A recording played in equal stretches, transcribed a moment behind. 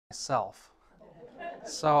myself.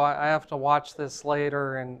 So I have to watch this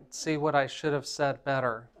later and see what I should have said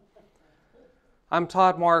better. I'm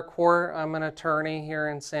Todd Marquardt. I'm an attorney here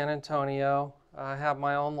in San Antonio. I have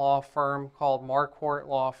my own law firm called Marquardt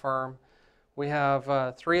Law Firm. We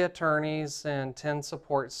have 3 attorneys and 10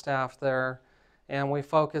 support staff there, and we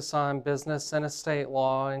focus on business and estate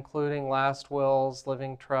law, including last wills,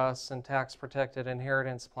 living trusts, and tax-protected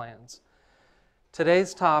inheritance plans.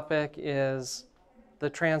 Today's topic is the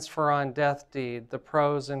transfer on death deed, the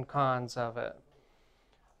pros and cons of it.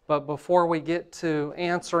 But before we get to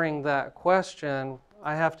answering that question,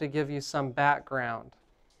 I have to give you some background.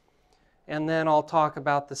 And then I'll talk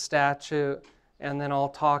about the statute, and then I'll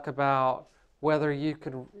talk about whether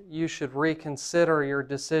you should reconsider your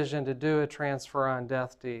decision to do a transfer on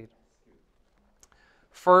death deed.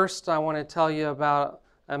 First, I want to tell you about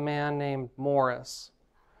a man named Morris.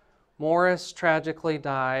 Morris tragically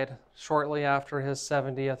died shortly after his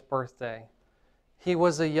 70th birthday. He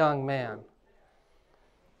was a young man.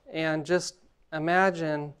 And just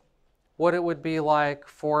imagine what it would be like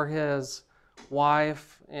for his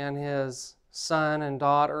wife and his son and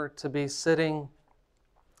daughter to be sitting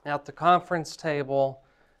at the conference table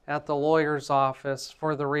at the lawyer's office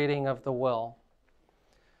for the reading of the will.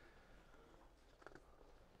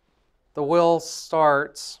 The will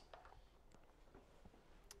starts,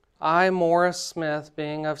 "I, Morris Smith,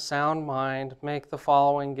 being of sound mind, make the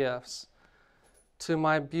following gifts. To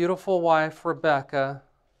my beautiful wife, Rebecca,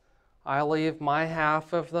 I leave my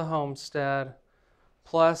half of the homestead,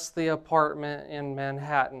 plus the apartment in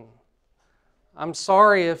Manhattan." I'm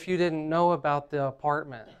sorry if you didn't know about the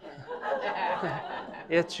apartment.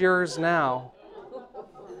 It's yours now.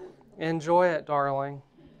 Enjoy it, darling.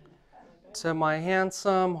 To my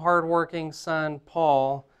handsome, hardworking son,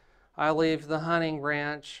 Paul, I leave the hunting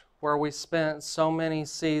ranch where we spent so many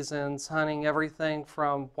seasons hunting everything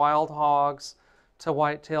from wild hogs to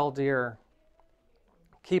white-tailed deer.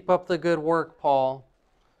 Keep up the good work, Paul.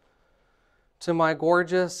 To my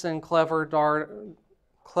gorgeous and clever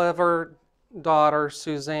daughter,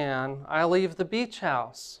 Suzanne, I leave the beach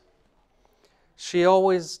house. She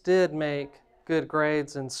always did make good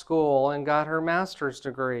grades in school and got her master's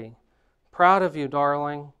degree. Proud of you,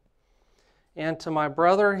 darling. And to my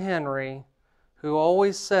brother Henry, who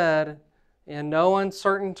always said in no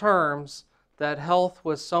uncertain terms that health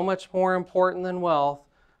was so much more important than wealth,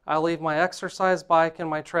 I leave my exercise bike and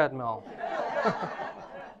my treadmill.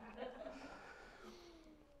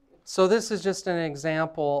 So this is just an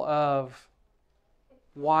example of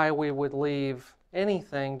why we would leave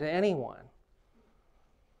anything to anyone.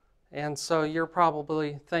 And so you're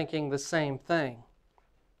probably thinking the same thing.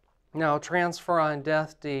 Now, transfer on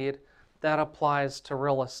death deed, that applies to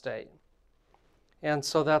real estate. And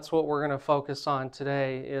so that's what we're going to focus on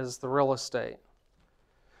today is the real estate.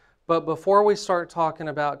 But before we start talking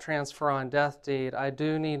about transfer on death deed, I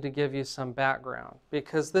do need to give you some background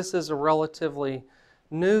because this is a relatively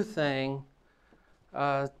new thing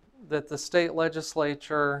that the state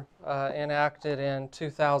legislature enacted in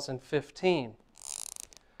 2015.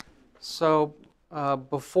 So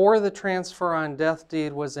before the transfer on death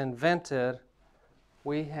deed was invented,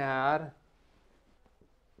 we had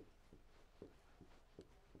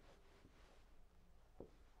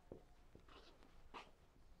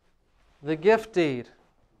the gift deed,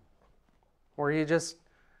 where you just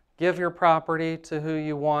give your property to who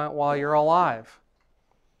you want while you're alive.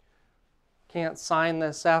 Can't sign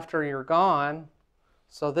this after you're gone,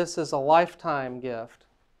 so this is a lifetime gift.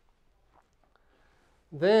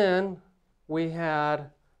 Then we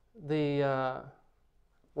had the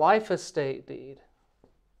life estate deed.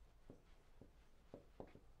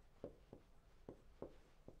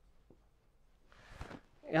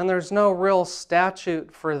 And there's no real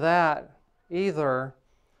statute for that either,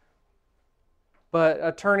 but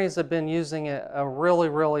attorneys have been using it a really,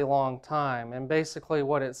 really long time. And basically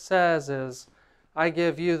what it says is, I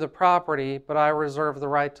give you the property, but I reserve the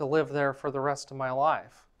right to live there for the rest of my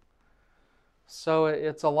life. So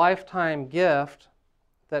it's a lifetime gift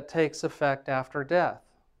that takes effect after death.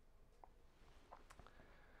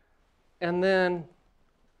 And then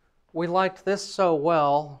we liked this so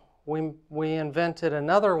well, we invented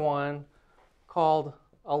another one called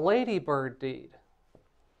a ladybird deed.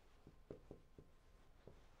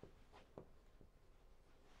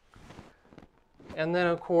 And then,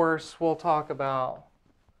 of course, we'll talk about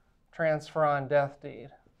transfer on death deed.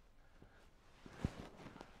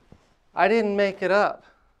 I didn't make it up.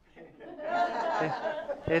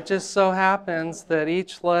 It just so happens that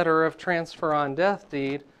each letter of transfer on death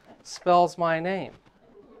deed spells my name.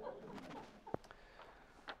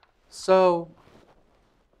 So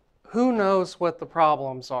Who knows what the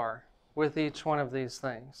problems are with each one of these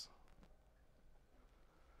things?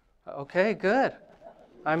 Okay, good.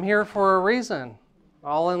 I'm here for a reason.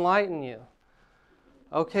 I'll enlighten you.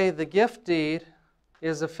 Okay, the gift deed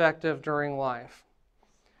is effective during life.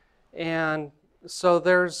 And so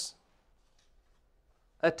there's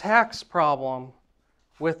a tax problem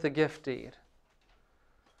with the gift deed.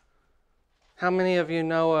 How many of you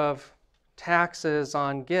know of taxes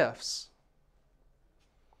on gifts?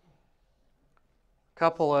 A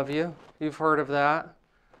couple of you, you've heard of that.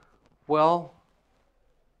 Well,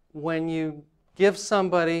 when you give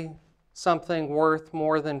somebody something worth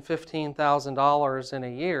more than $15,000 in a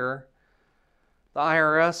year, the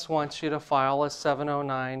IRS wants you to file a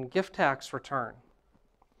 709 gift tax return.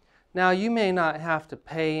 Now, you may not have to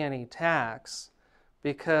pay any tax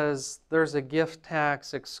because there's a gift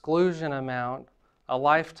tax exclusion amount, a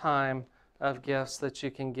lifetime of gifts that you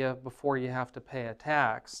can give before you have to pay a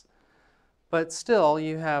tax. But still,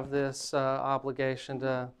 you have this obligation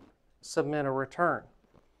to submit a return.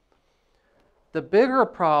 The bigger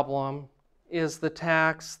problem is the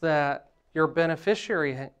tax that your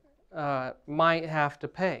beneficiary might have to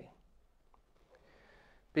pay.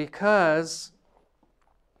 Because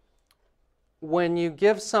when you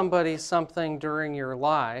give somebody something during your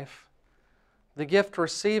life, the gift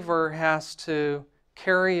receiver has to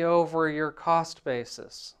carry over your cost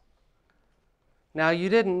basis. Now, you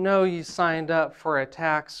didn't know you signed up for a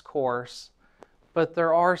tax course, but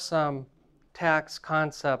there are some tax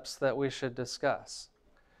concepts that we should discuss.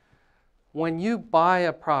 When you buy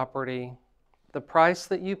a property, the price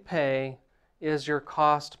that you pay is your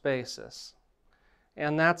cost basis.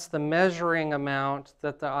 And that's the measuring amount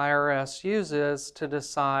that the IRS uses to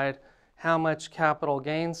decide how much capital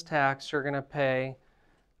gains tax you're going to pay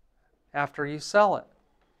after you sell it.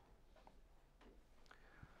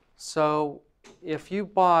 So if you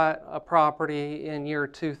bought a property in year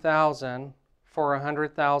 2000 for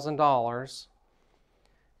 $100,000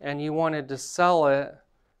 and you wanted to sell it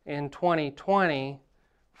in 2020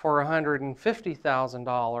 for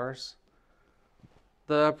 $150,000,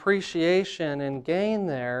 the appreciation and gain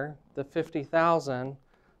there, the $50,000,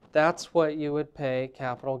 that's what you would pay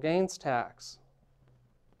capital gains tax.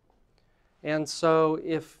 And so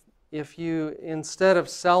if you, instead of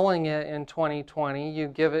selling it in 2020, you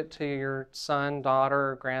give it to your son,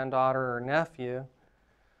 daughter, granddaughter, or nephew,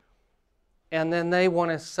 and then they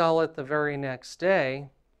want to sell it the very next day,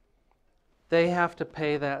 they have to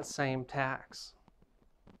pay that same tax.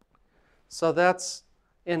 So that's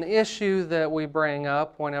an issue that we bring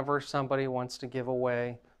up whenever somebody wants to give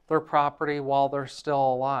away their property while they're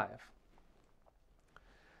still alive.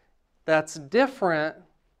 That's different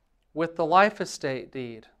with the life estate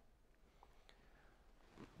deed.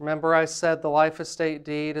 Remember, I said the life estate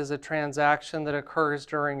deed is a transaction that occurs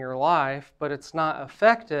during your life, but it's not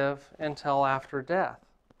effective until after death.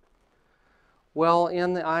 Well,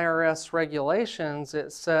 in the IRS regulations,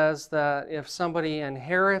 it says that if somebody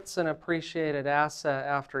inherits an appreciated asset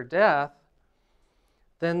after death,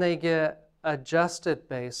 then they get adjusted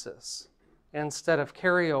basis instead of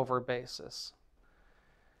carryover basis.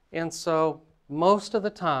 And so most of the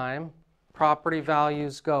time, property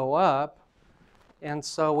values go up, and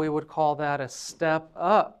so we would call that a step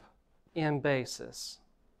up in basis.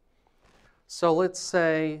 So let's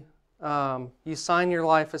say you sign your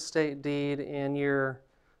life estate deed in year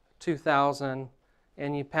 2000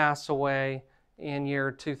 and you pass away in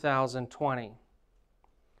year 2020.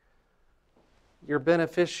 Your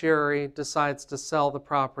beneficiary decides to sell the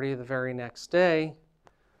property the very next day.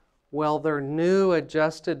 Well, their new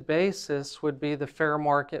adjusted basis would be the fair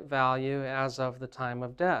market value as of the time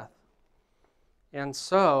of death. And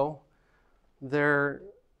so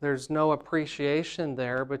there's no appreciation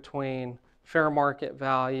there between fair market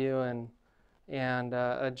value and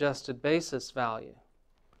adjusted basis value.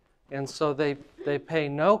 And so they pay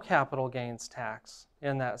no capital gains tax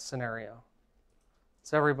in that scenario.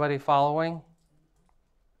 Is everybody following?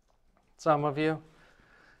 Some of you?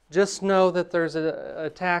 Just know that there's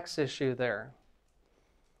a tax issue there.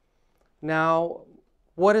 Now,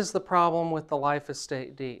 what is the problem with the life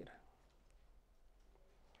estate deed?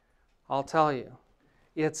 I'll tell you.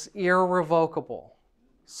 It's irrevocable.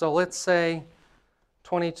 So let's say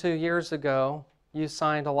 22 years ago, you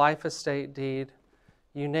signed a life estate deed.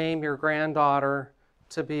 You name your granddaughter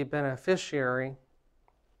to be beneficiary.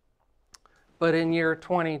 But in year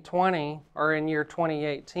 2020 or in year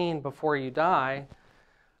 2018, before you die,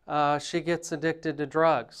 she gets addicted to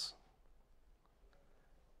drugs.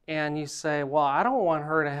 And you say, well, I don't want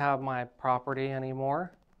her to have my property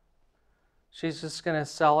anymore. She's just going to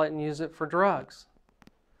sell it and use it for drugs.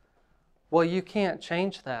 Well, you can't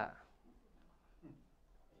change that.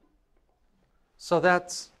 So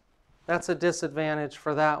that's a disadvantage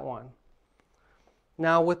for that one.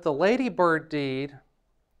 Now with the ladybird deed,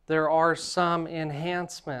 there are some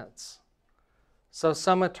enhancements. So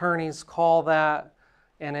some attorneys call that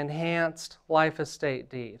an enhanced life estate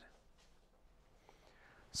deed.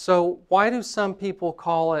 So why do some people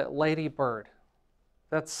call it ladybird?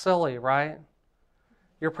 That's silly, right?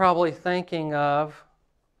 You're probably thinking of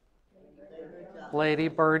Lady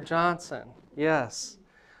Bird Johnson. Yes.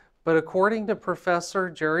 But according to Professor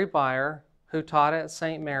Jerry Beyer, who taught at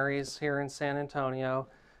St. Mary's here in San Antonio,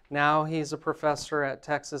 now he's a professor at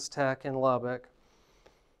Texas Tech in Lubbock,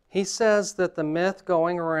 he says that the myth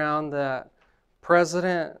going around that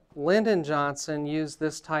President Lyndon Johnson used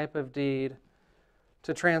this type of deed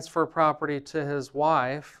to transfer property to his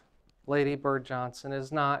wife, Lady Bird Johnson,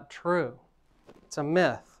 is not true. It's a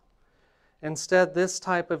myth. Instead, this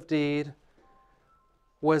type of deed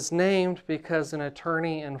was named because an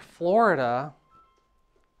attorney in Florida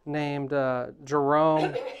named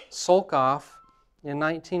Jerome Solkoff in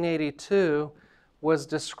 1982 was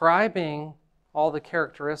describing all the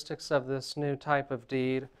characteristics of this new type of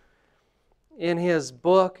deed in his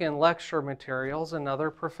book and lecture materials.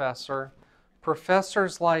 Another professor.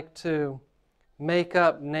 Professors like to make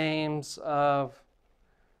up names of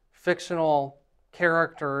fictional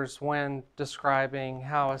characters when describing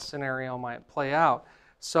how a scenario might play out.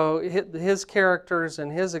 So his characters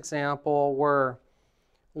in his example were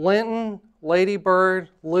Linton, Ladybird,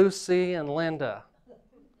 Lucy, and Linda.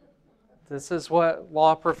 This is what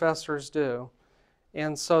law professors do.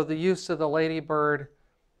 And so the use of the ladybird,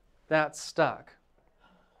 that stuck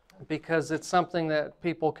because it's something that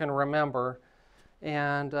people can remember.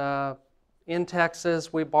 And in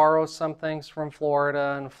Texas, we borrow some things from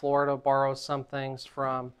Florida, and Florida borrows some things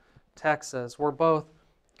from Texas. We're both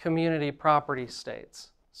community property states,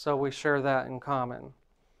 so we share that in common.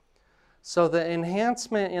 So the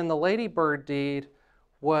enhancement in the ladybird deed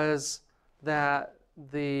was that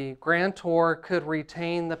the grantor could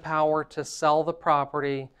retain the power to sell the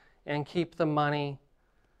property and keep the money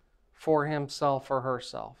for himself or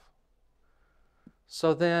herself.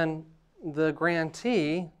 So then the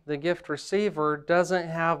grantee, the gift receiver, doesn't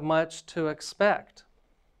have much to expect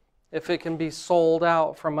if it can be sold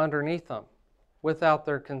out from underneath them without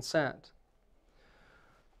their consent.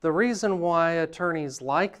 The reason why attorneys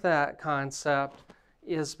like that concept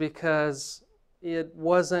is because it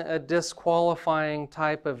wasn't a disqualifying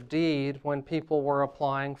type of deed when people were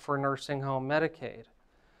applying for nursing home Medicaid.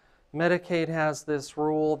 Medicaid has this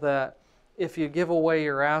rule that if you give away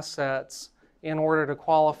your assets in order to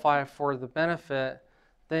qualify for the benefit,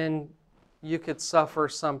 then you could suffer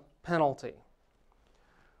some penalty.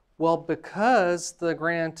 Well, because the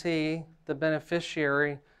grantee, the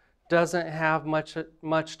beneficiary, doesn't have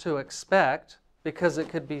much to expect because it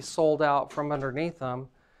could be sold out from underneath them,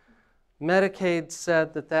 Medicaid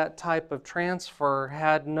said that that type of transfer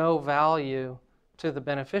had no value to the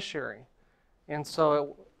beneficiary. And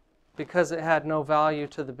so because it had no value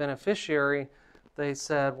to the beneficiary, they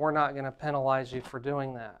said, we're not going to penalize you for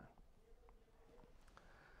doing that.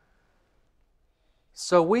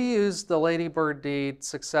 So we used the ladybird deed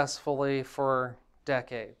successfully for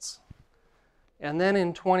decades. And then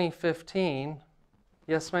in 2015,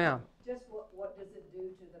 yes ma'am? Just what does it do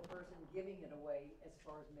to the person giving it away as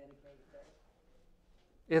far as Medicaid goes?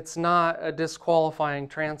 It's not a disqualifying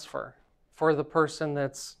transfer for the person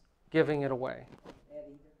that's giving it away. At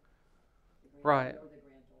either? Right. Or the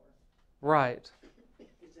grantor? Right.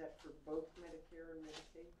 Is that for both Medicare and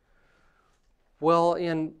Medicaid? Well,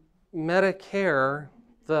 in Medicare,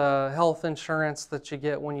 the health insurance that you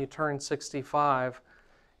get when you turn 65,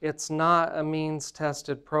 it's not a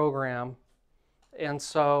means-tested program, and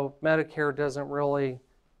so Medicare doesn't really,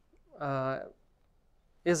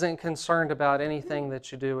 isn't concerned about anything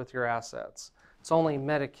that you do with your assets. It's only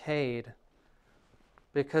Medicaid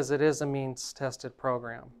because it is a means-tested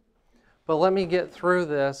program. But let me get through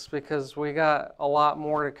this because we got a lot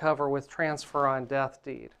more to cover with transfer on death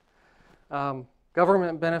deed.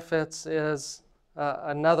 Government benefits is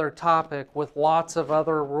another topic with lots of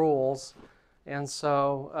other rules. And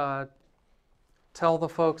so tell the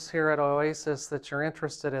folks here at Oasis that you're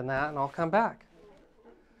interested in that, and I'll come back.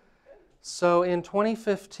 So in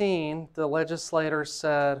 2015, the legislators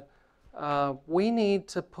said, we need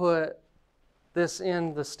to put this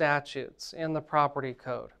in the statutes, in the property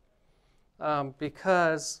code,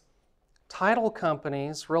 because title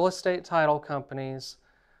companies, real estate title companies,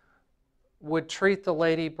 would treat the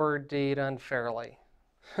ladybird deed unfairly.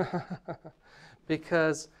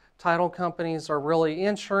 Because title companies are really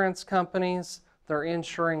insurance companies. They're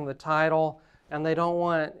insuring the title, and they don't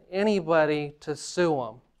want anybody to sue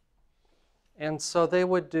them. And so they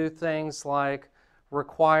would do things like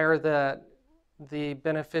require that the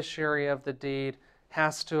beneficiary of the deed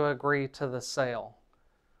has to agree to the sale.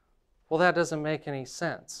 Well, that doesn't make any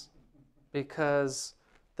sense because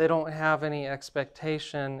they don't have any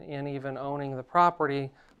expectation in even owning the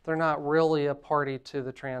property. They're not really a party to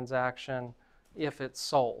the transaction if it's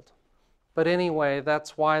sold. But anyway,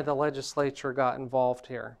 that's why the legislature got involved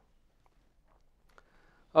here.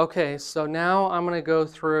 Okay, so now I'm going to go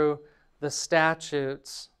through the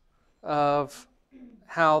statutes of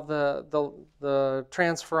how the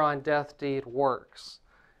transfer on death deed works.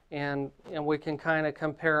 And we can kind of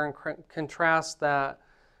compare and contrast that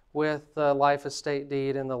with the life estate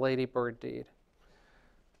deed and the ladybird deed.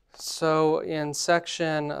 So in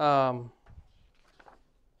section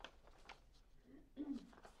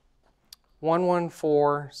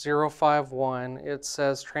 114051, it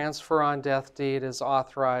says transfer on death deed is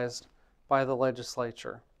authorized by the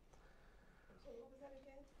legislature. So what was that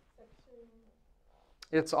again? Section?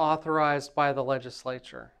 It's authorized by the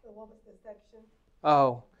legislature. So what was the section?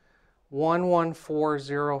 Oh,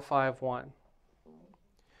 114051.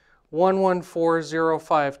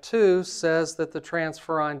 114052 says that the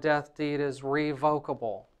transfer on death deed is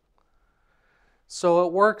revocable. So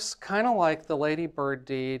it works kind of like the ladybird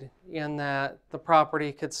deed in that the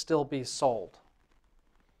property could still be sold.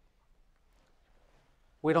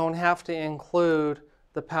 We don't have to include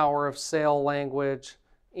the power of sale language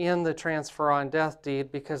in the transfer on death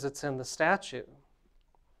deed because it's in the statute.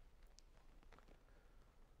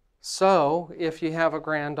 So if you have a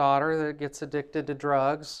granddaughter that gets addicted to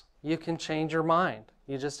drugs, you can change your mind.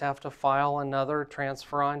 You just have to file another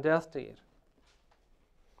transfer on death deed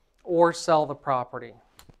or sell the property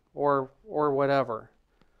or whatever.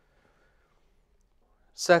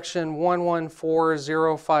 Section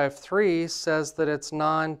 114053 says that it's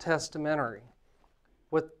non-testamentary.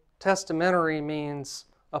 What testamentary means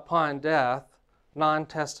upon death,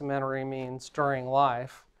 non-testamentary means during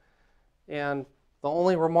life. And the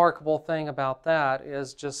only remarkable thing about that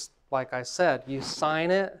is just like I said, you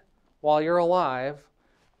sign it while you're alive,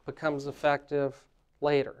 becomes effective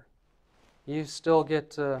later. You still get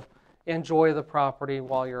to enjoy the property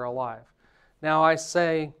while you're alive. Now I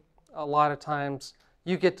say a lot of times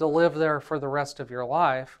you get to live there for the rest of your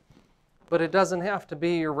life, but it doesn't have to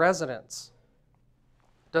be your residence.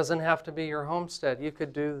 It doesn't have to be your homestead. You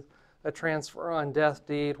could do a transfer on death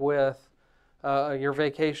deed with your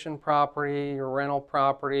vacation property, your rental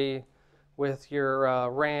property, with your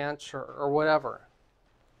ranch or whatever.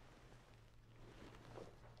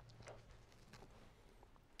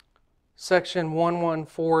 Section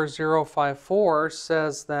 114054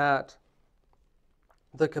 says that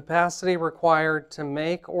the capacity required to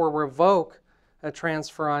make or revoke a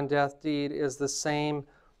transfer on death deed is the same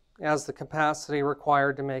as the capacity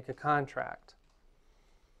required to make a contract.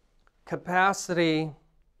 Capacity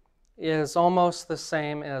is almost the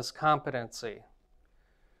same as competency.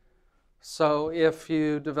 So if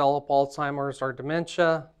you develop Alzheimer's or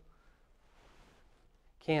dementia,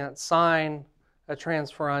 can't sign a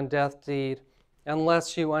transfer on death deed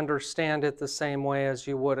unless you understand it the same way as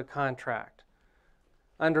you would a contract.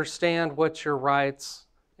 Understand what your rights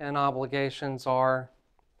and obligations are,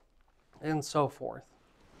 and so forth.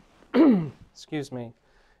 Excuse me.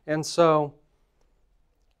 And so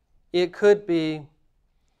it could be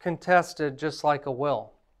contested just like a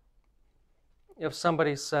will. If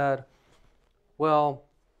somebody said, well,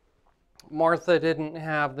 Martha didn't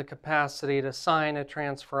have the capacity to sign a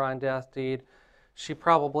transfer on death deed. She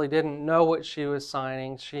probably didn't know what she was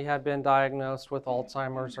signing. She had been diagnosed with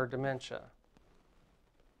Alzheimer's or dementia.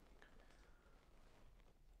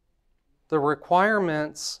 The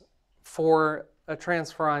requirements for a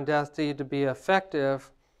transfer on death deed to be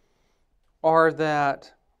effective are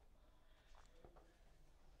that,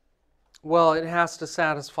 well, it has to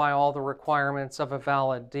satisfy all the requirements of a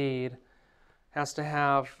valid deed. It has to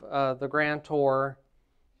have the grantor,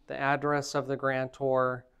 the address of the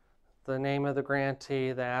grantor, the name of the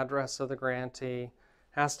grantee, the address of the grantee.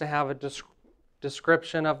 Has to have a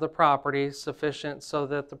description of the property sufficient so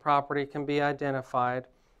that the property can be identified.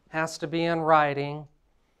 Has to be in writing.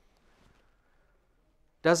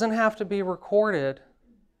 Doesn't have to be recorded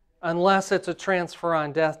unless it's a transfer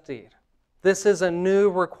on death deed. This is a new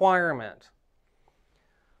requirement.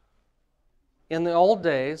 In the old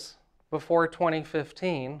days, before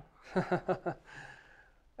 2015,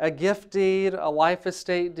 a gift deed, a life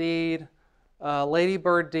estate deed, a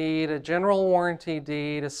ladybird deed, a general warranty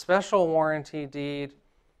deed, a special warranty deed,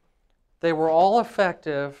 they were all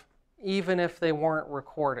effective even if they weren't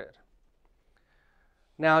recorded.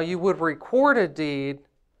 Now you would record a deed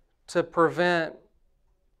to prevent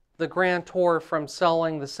the grantor from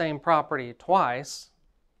selling the same property twice,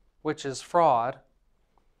 which is fraud.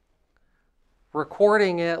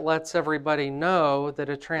 Recording it lets everybody know that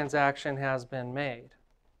a transaction has been made.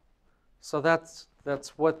 So that's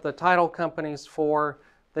what the title company's for.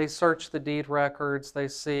 They search the deed records, they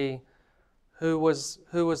see who was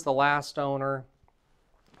the last owner.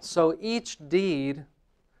 So each deed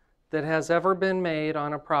that has ever been made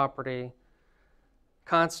on a property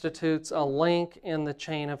constitutes a link in the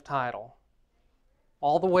chain of title,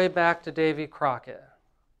 all the way back to Davy Crockett.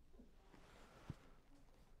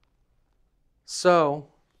 So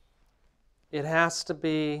it has to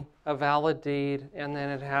be a valid deed, and then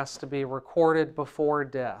it has to be recorded before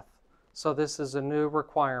death. So this is a new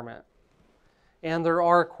requirement. And there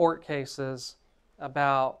are court cases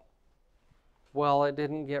about, well, it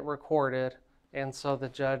didn't get recorded, and so the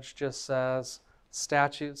judge just says,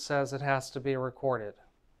 statute says it has to be recorded.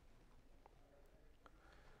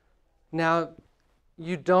 Now,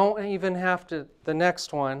 you don't even have to, the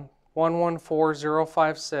next one,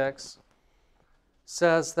 114056,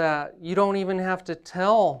 says that you don't even have to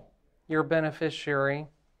tell your beneficiary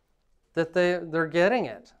that they're getting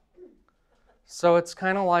it. So it's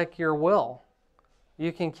kind of like your will.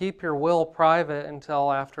 You can keep your will private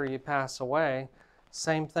until after you pass away.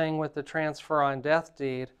 Same thing with the transfer on death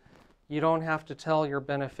deed. You don't have to tell your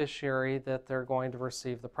beneficiary that they're going to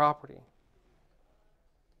receive the property.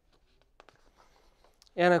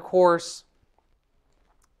 And of course,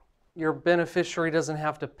 your beneficiary doesn't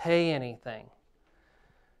have to pay anything.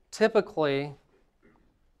 Typically,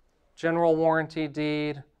 general warranty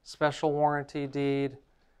deed, special warranty deed,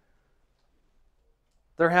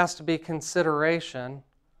 there has to be consideration,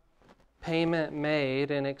 payment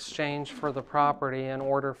made in exchange for the property in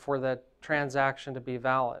order for the transaction to be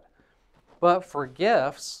valid. But for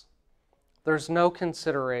gifts, there's no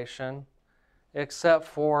consideration except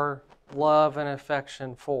for love and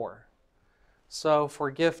affection for. So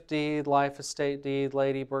for gift deed, life estate deed,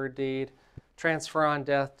 ladybird deed, transfer on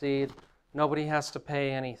death deed, nobody has to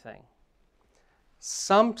pay anything.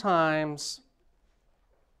 Sometimes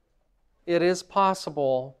it is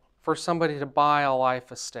possible for somebody to buy a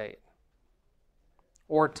life estate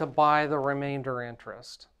or to buy the remainder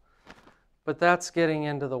interest. But that's getting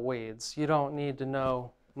into the weeds. You don't need to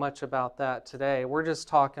know much about that today. We're just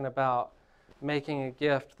talking about making a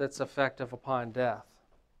gift that's effective upon death.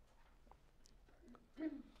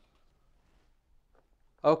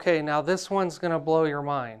 Okay, now this one's going to blow your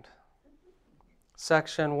mind.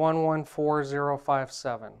 Section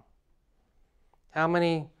 114057. How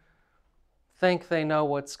many think they know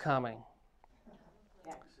what's coming?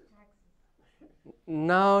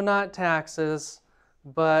 No, not taxes,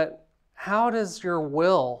 but how does your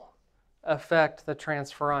will affect the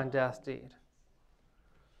transfer on death deed?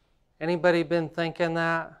 Anybody been thinking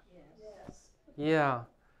that? Yes. Yeah.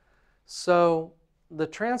 So the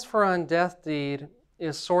transfer on death deed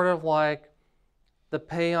is sort of like the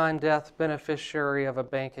pay on death beneficiary of a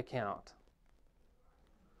bank account.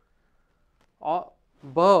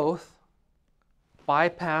 Both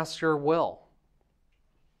bypass your will.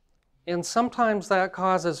 And sometimes that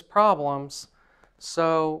causes problems,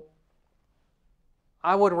 so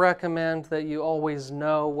I would recommend that you always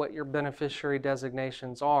know what your beneficiary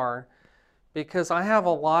designations are, because I have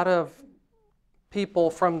a lot of people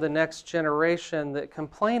from the next generation that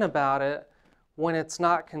complain about it when it's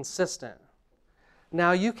not consistent.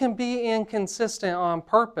 Now, you can be inconsistent on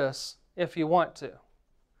purpose if you want to,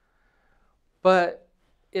 but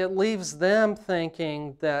it leaves them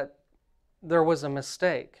thinking that there was a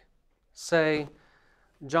mistake. Say,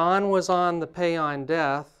 John was on the pay on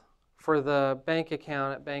death for the bank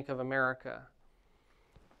account at Bank of America,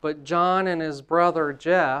 but John and his brother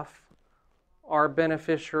Jeff are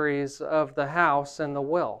beneficiaries of the house and the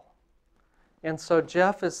will. And so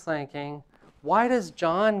Jeff is thinking, why does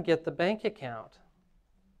John get the bank account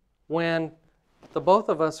when the both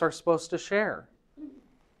of us are supposed to share?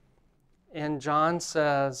 And John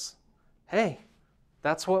says, hey,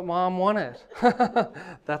 that's what Mom wanted.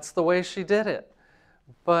 That's the way she did it.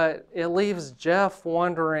 But it leaves Jeff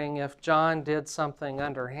wondering if John did something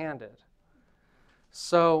underhanded.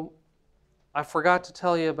 So I forgot to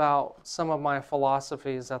tell you about some of my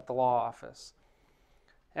philosophies at the law office.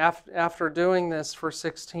 After doing this for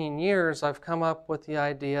 16 years, I've come up with the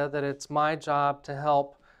idea that it's my job to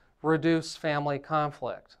help reduce family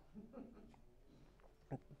conflict.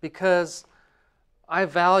 Because I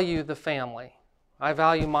value the family. I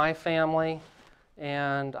value my family,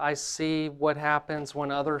 and I see what happens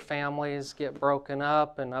when other families get broken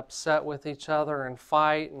up and upset with each other and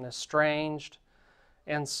fight and estranged.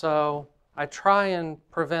 And so I try and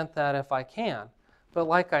prevent that if I can. But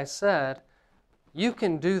like I said, you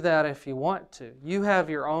can do that if you want to. You have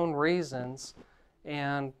your own reasons,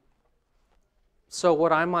 and so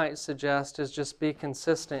what I might suggest is just be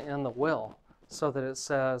consistent in the will so that it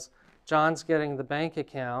says John's getting the bank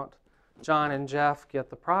account, John and Jeff get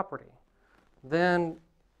the property. Then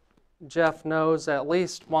Jeff knows at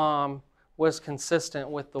least Mom was consistent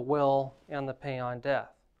with the will and the pay on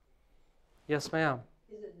death. Yes, ma'am?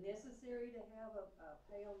 Is it necessary to have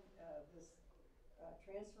a pay on, this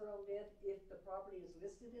transfer on death if the property is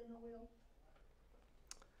listed in the will?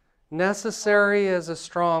 Necessary is a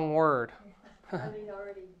strong word. I mean,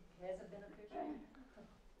 already has a beneficiary?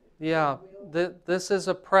 Yeah, this is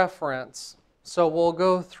a preference. So we'll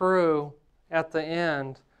go through at the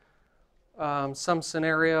end some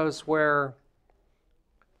scenarios where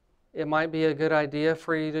it might be a good idea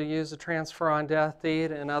for you to use a transfer on death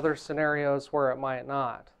deed, and other scenarios where it might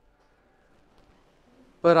not.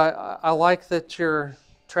 But I like that you're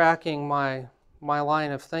tracking my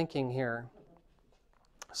line of thinking here.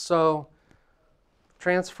 So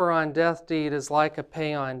transfer on death deed is like a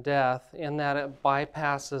pay on death in that it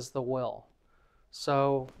bypasses the will.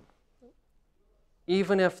 So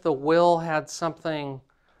even if the will had something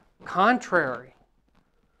contrary,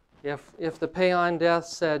 if the pay on death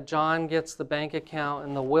said John gets the bank account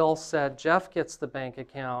and the will said Jeff gets the bank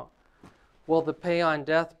account, well, the pay on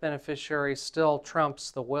death beneficiary still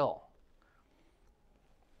trumps the will,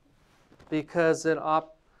 because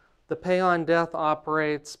the pay on death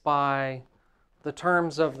operates by the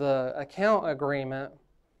terms of the account agreement,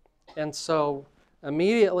 and so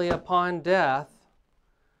immediately upon death,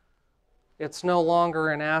 it's no longer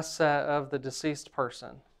an asset of the deceased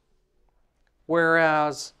person.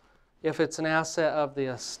 Whereas if it's an asset of the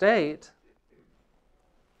estate,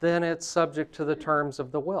 then it's subject to the terms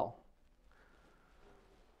of the will.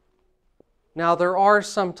 Now, there are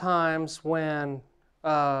some times when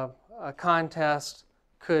a contest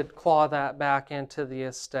could claw that back into the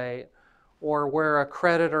estate, or where a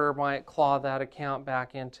creditor might claw that account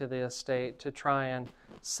back into the estate to try and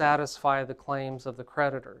satisfy the claims of the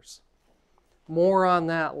creditors. More on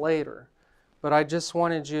that later, but I just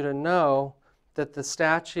wanted you to know that the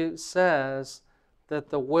statute says that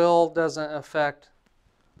the will doesn't affect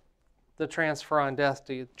the transfer on death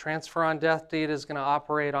deed. Transfer on death deed is going to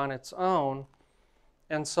operate on its own,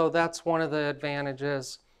 and so that's one of the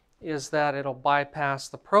advantages, is that it'll bypass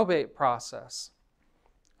the probate process.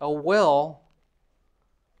 A will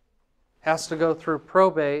has to go through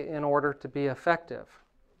probate in order to be effective.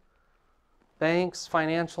 Banks,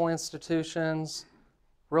 financial institutions,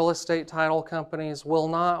 real estate title companies will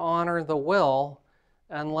not honor the will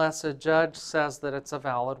unless a judge says that it's a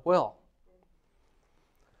valid will.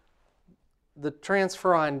 The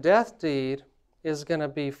transfer on death deed is going to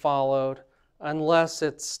be followed unless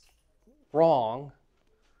it's wrong,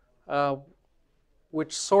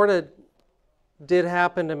 which sort of did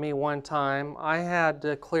happen to me one time. I had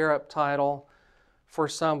to clear up title for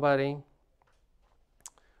somebody.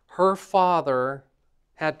 Her father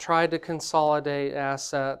had tried to consolidate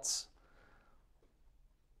assets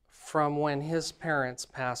from when his parents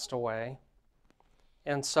passed away.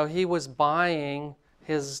 And so he was buying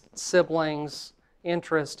his siblings'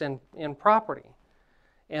 interest in property.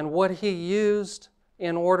 And what he used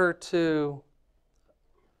in order to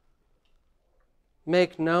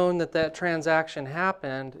make known that that transaction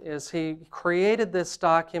happened is he created this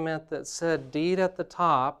document that said deed at the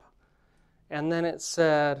top, and then it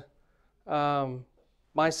said,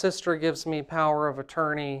 my sister gives me power of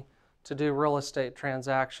attorney to do real estate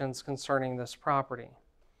transactions concerning this property.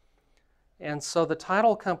 And so the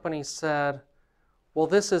title company said, well,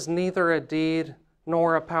 this is neither a deed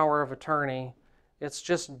nor a power of attorney. It's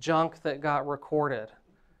just junk that got recorded.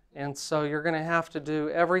 And so you're going to have to do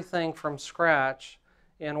everything from scratch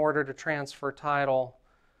in order to transfer title,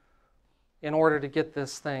 in order to get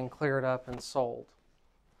this thing cleared up and sold.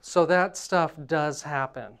 So that stuff does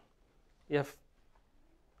happen. If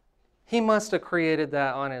he must have created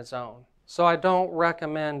that on his own. So I don't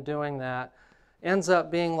recommend doing that. Ends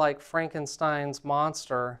up being like Frankenstein's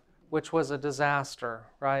monster, which was a disaster,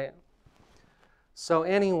 right? So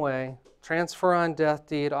anyway, transfer on death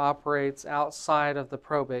deed operates outside of the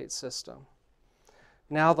probate system.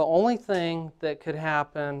 Now, the only thing that could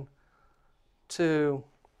happen to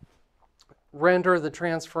render the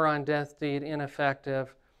transfer on death deed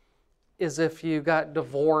ineffective is if you got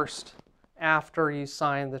divorced after you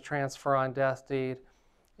signed the transfer on death deed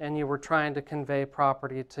and you were trying to convey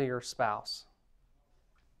property to your spouse.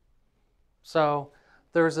 So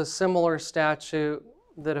there's a similar statute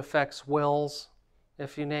that affects wills.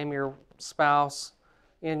 If you name your spouse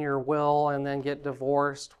in your will and then get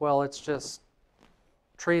divorced, well, it's just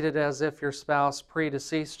treat it as if your spouse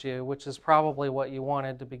predeceased you, which is probably what you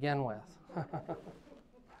wanted to begin with.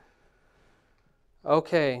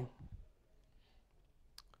 Okay.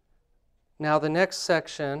 Now the next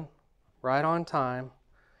section, right on time,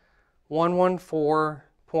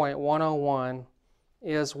 114.101,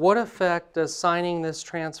 is what effect does signing this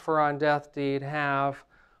transfer on death deed have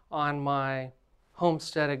on my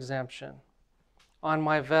homestead exemption, on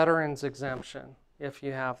my veterans exemption, if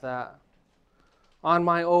you have that, on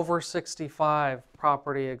my over 65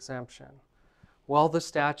 property exemption? Well, the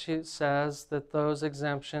statute says that those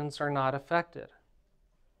exemptions are not affected.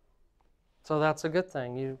 So that's a good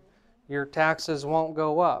thing. Your taxes won't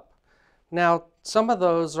go up. Now, some of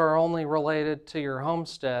those are only related to your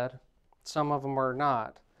homestead. Some of them are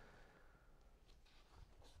not.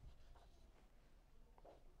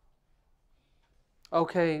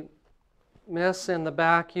 Okay, Miss, in the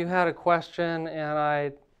back, you had a question,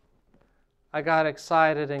 and I got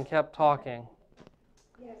excited and kept talking.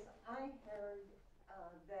 Yes, I heard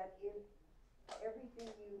that if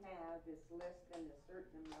everything you have is less than a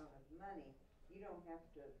certain amount of money, you don't have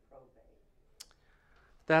to probate.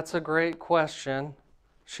 That's a great question.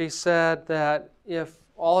 She said that if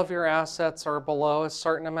all of your assets are below a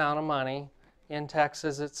certain amount of money, in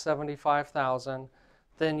Texas it's $75,000,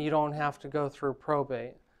 then you don't have to go through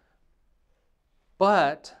probate.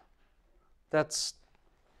 But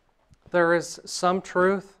there is some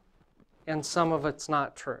truth and some of it's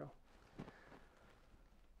not true.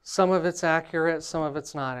 Some of it's accurate, some of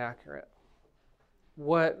it's not accurate.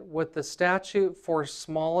 What the statute for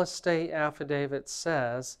small estate affidavits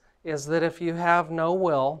says is that if you have no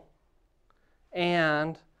will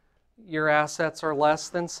and your assets are less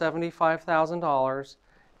than $75,000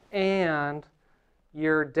 and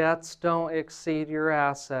your debts don't exceed your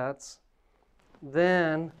assets,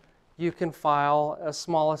 then you can file a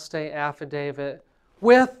small estate affidavit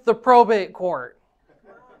with the probate court.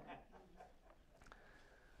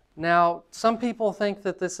 Now, some people think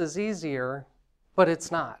that this is easier, but it's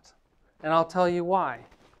not. And I'll tell you why.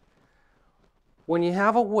 When you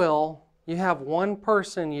have a will, you have one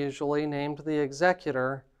person usually named the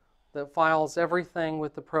executor that files everything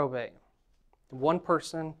with the probate. One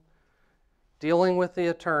person dealing with the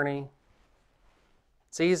attorney.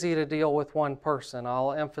 It's easy to deal with one person.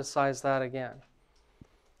 I'll emphasize that again.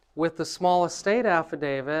 With the small estate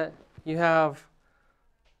affidavit, you have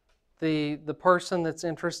the person that's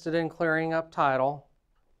interested in clearing up title.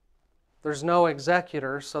 There's no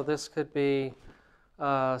executor, so this could be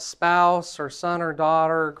spouse or son or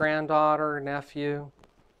daughter, granddaughter, nephew.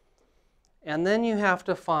 And then you have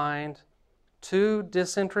to find two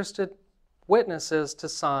disinterested witnesses to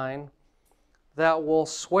sign that will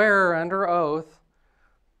swear under oath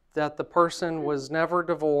that the person was never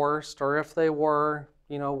divorced, or if they were,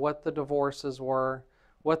 what the divorces were,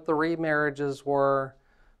 what the remarriages were,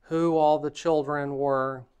 who all the children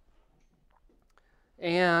were,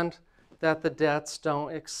 and that the debts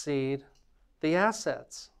don't exceed the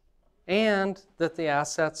assets, and that the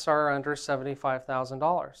assets are under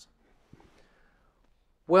 $75,000.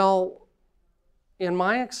 Well, in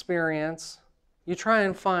my experience, you try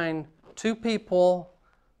and find two people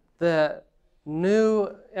that knew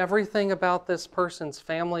everything about this person's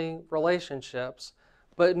family relationships,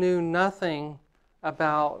 but knew nothing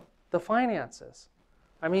about the finances.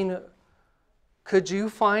 I mean, could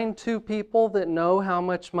you find two people that know how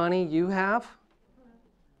much money you have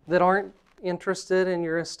that aren't interested in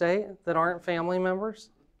your estate, that aren't family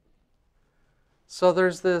members? So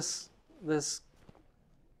there's this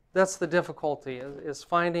that's the difficulty, is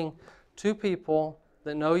finding two people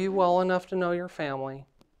that know you well enough to know your family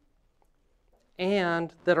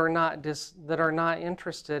and that are not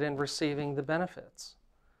interested in receiving the benefits,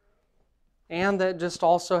 and that just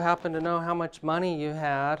also happen to know how much money you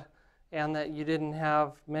had and that you didn't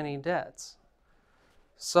have many debts.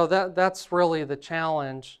 So that's really the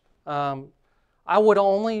challenge. I would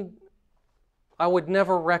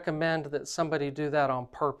never recommend that somebody do that on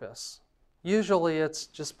purpose. Usually it's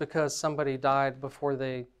just because somebody died before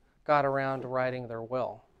they got around to writing their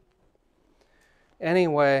will.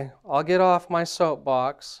 Anyway, I'll get off my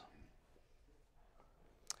soapbox.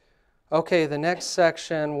 Okay, the next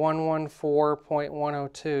section,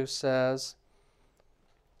 114.102, says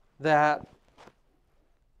that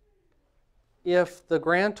if the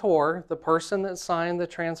grantor, the person that signed the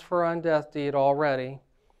transfer on death deed already,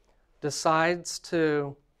 decides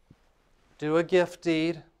to do a gift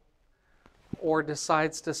deed or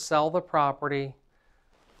decides to sell the property,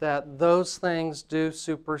 that those things do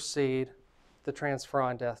supersede the transfer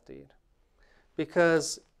on death deed.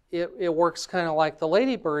 Because it works kind of like the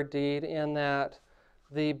ladybird deed in that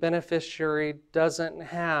the beneficiary doesn't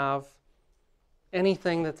have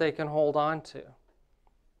anything that they can hold on to.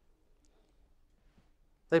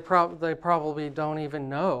 They probably don't even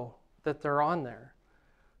know that they're on there.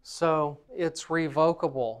 So it's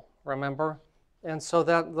revocable, remember? And so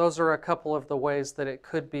those are a couple of the ways that it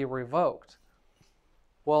could be revoked.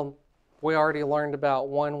 Well, we already learned about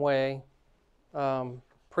one way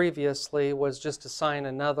previously was just to sign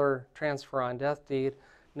another transfer on death deed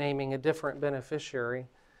naming a different beneficiary.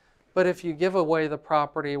 But if you give away the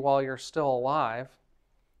property while you're still alive,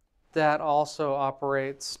 that also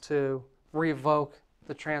operates to revoke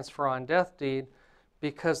the transfer on death deed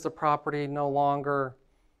because the property no longer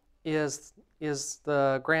is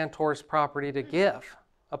the grantor's property to give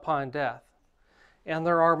upon death. And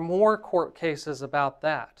there are more court cases about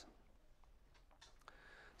that.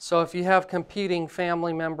 So if you have competing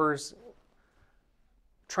family members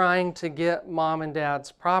trying to get mom and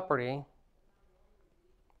dad's property,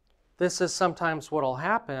 this is sometimes what will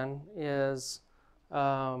happen is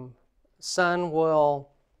son will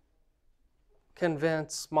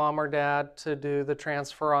convince mom or dad to do the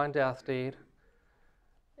transfer on death deed,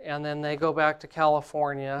 and then they go back to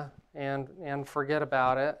California and forget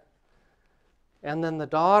about it. And then the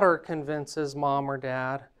daughter convinces mom or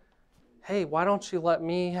dad, hey, why don't you let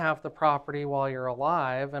me have the property while you're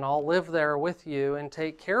alive and I'll live there with you and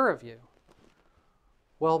take care of you.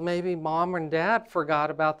 Well, maybe mom and dad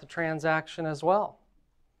forgot about the transaction as well.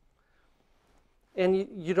 And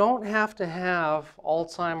you don't have to have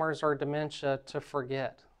Alzheimer's or dementia to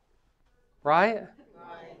forget, right?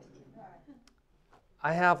 Right.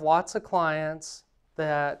 I have lots of clients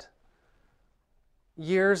that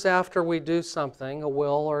years after we do something, a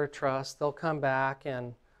will or a trust, they'll come back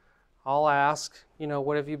and I'll ask,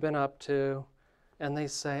 what have you been up to? And they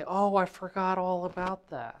say, oh, I forgot all about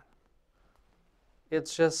that.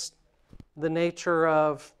 It's just the nature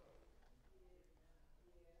of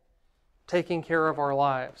taking care of our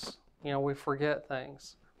lives. We forget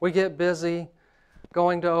things. We get busy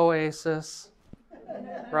going to Oasis,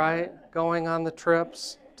 right? Going on the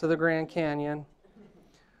trips to the Grand Canyon.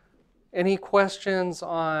 Any questions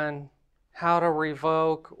on how to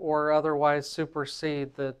revoke or otherwise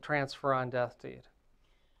supersede the transfer on death deed?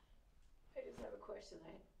 I just have a question.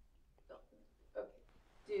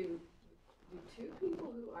 Do two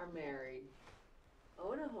people who are married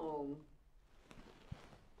own a home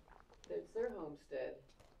that's their homestead?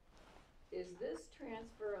 Is this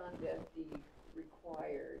transfer on death deed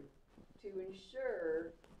required to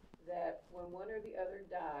ensure that when one or the other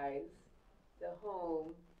dies, the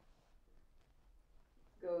home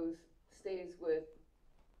stays with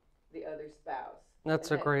the other spouse?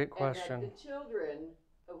 That's a great question. And that the children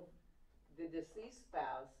of the deceased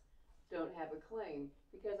spouse don't have a claim.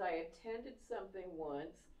 Because I attended something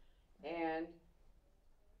once, and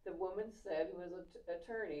the woman said, who was an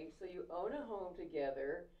attorney, so you own a home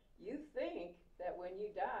together, you think that when you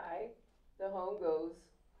die, the home goes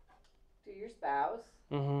to your spouse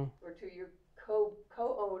or to your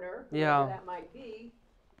co-owner, whoever that might be.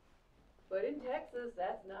 But in Texas,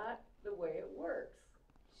 that's not the way it works.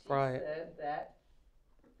 She said that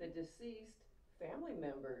the deceased family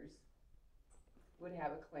members would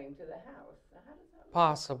have a claim to the house. Now, how does that work?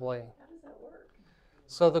 Possibly. How does that work?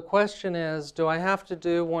 So the question is, do I have to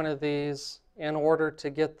do one of these in order to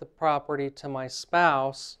get the property to my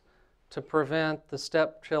spouse to prevent the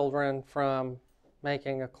stepchildren from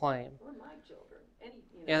making a claim? Or my children.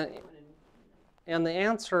 And the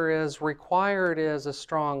answer is required is a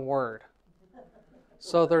strong word.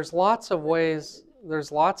 So there's lots of ways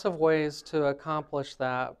to accomplish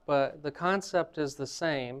that, but the concept is the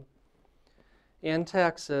same. In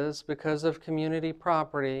Texas, because of community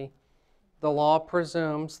property, the law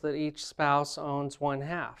presumes that each spouse owns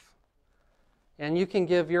 1/2. And you can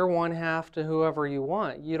give your 1/2 to whoever you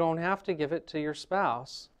want. You don't have to give it to your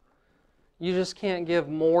spouse. You just can't give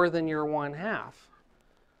more than your 1/2.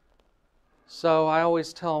 So I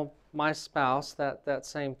always tell my spouse that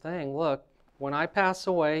same thing. Look, when I pass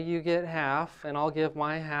away, you get 1/2, and I'll give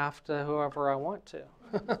my 1/2 to whoever I want to.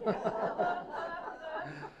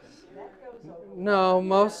 No,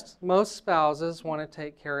 most spouses want to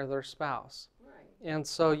take care of their spouse. Right. And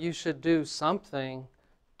so you should do something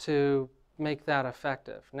to make that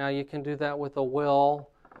effective. Now you can do that with a will,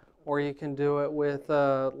 or you can do it with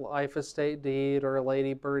a life estate deed or a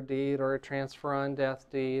ladybird deed or a transfer on death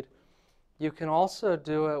deed. You can also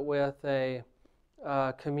do it with a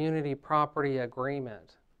community property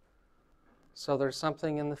agreement. So there's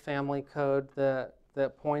something in the family code that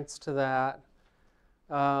points to that.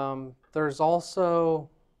 There's also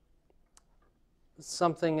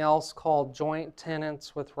something else called joint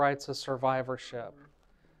tenants with rights of survivorship.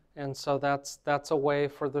 And so that's a way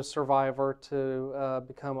for the survivor to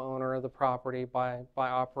become owner of the property by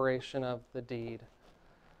operation of the deed.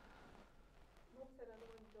 What's that other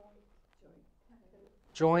one, joint?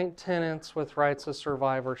 Joint tenants with rights of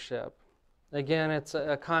survivorship. Again, it's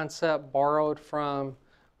a concept borrowed from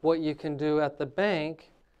what you can do at the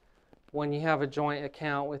bank when you have a joint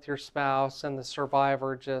account with your spouse and the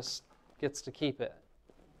survivor just gets to keep it.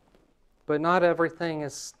 But not everything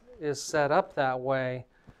is set up that way.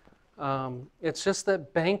 It's just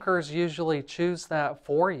that bankers usually choose that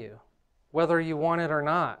for you, whether you want it or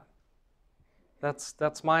not.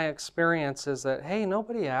 That's my experience, is that, hey,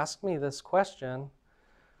 nobody asked me this question.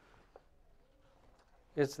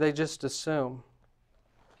 They just assume.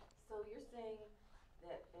 So you're saying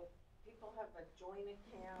that if people have a joint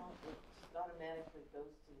account, it just automatically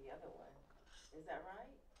goes to the other one. Is that right?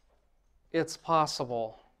 It's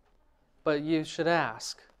possible, but you should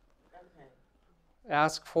ask. Okay.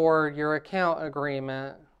 Ask for your account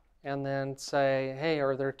agreement and then say, hey,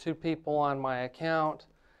 are there two people on my account?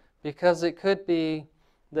 Because it could be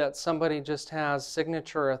that somebody just has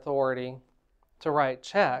signature authority to write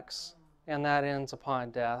checks and that ends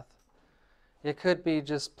upon death. It could be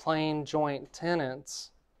just plain joint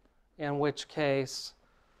tenants, in which case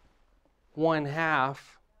 1/2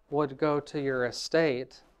 would go to your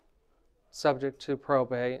estate, subject to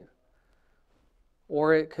probate.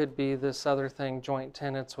 Or it could be this other thing, joint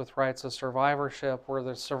tenants with rights of survivorship, where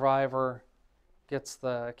the survivor gets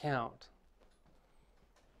the account.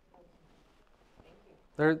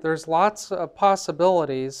 There's lots of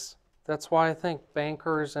possibilities. That's why I think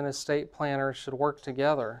bankers and estate planners should work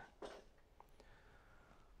together.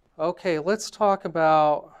 Okay, let's talk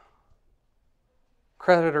about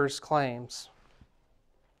creditors' claims.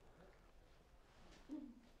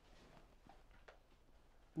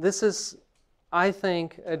 This is, I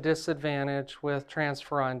think, a disadvantage with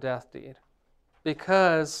transfer on death deed,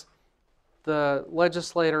 because the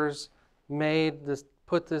legislators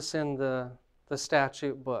put this in the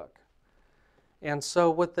statute book. And so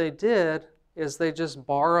what they did is they just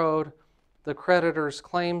borrowed the creditor's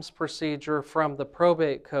claims procedure from the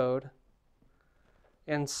probate code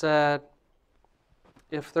and said,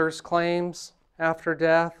 if there's claims after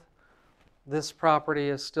death, this property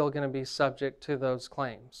is still going to be subject to those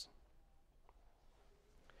claims.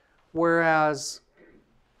 Whereas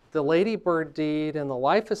the ladybird deed and the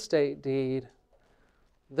life estate deed,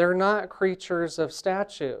 they're not creatures of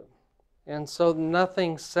statute. And so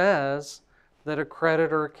nothing says that a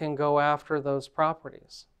creditor can go after those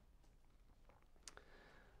properties.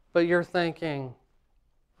 But you're thinking,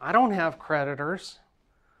 I don't have creditors.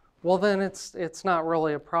 Well, then it's not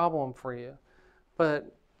really a problem for you.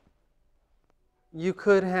 But you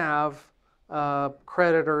could have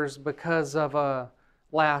creditors because of a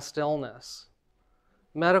last illness.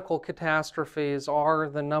 Medical catastrophes are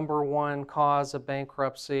the #1 cause of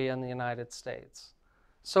bankruptcy in the United States.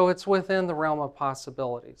 So it's within the realm of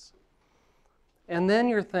possibilities. And then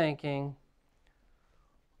you're thinking,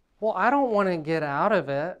 well, I don't want to get out of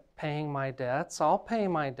it paying my debts. I'll pay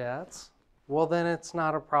my debts. Well, then it's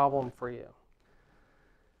not a problem for you.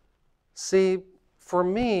 See, for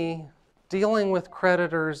me, dealing with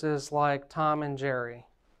creditors is like Tom and Jerry.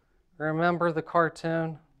 Remember the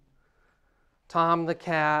cartoon? Tom the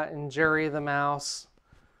cat and Jerry the mouse.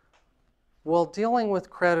 Well, dealing with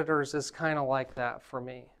creditors is kind of like that for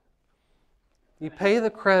me. You pay the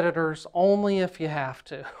creditors only if you have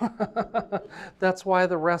to. That's why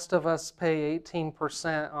the rest of us pay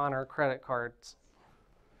 18% on our credit cards.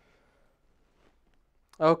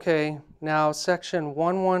 Okay, now section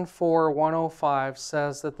 114.105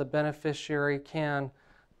 says that the beneficiary can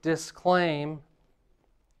disclaim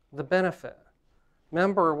the benefit.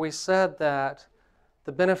 Remember, we said that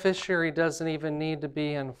the beneficiary doesn't even need to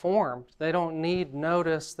be informed. They don't need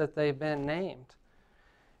notice that they've been named.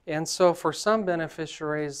 And so for some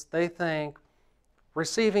beneficiaries, they think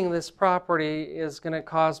receiving this property is going to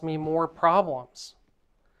cause me more problems,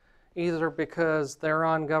 either because they're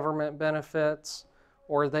on government benefits,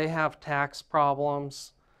 or they have tax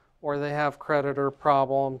problems, or they have creditor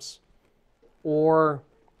problems, or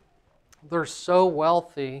they're so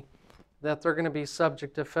wealthy that they're going to be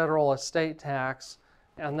subject to federal estate tax,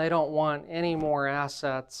 and they don't want any more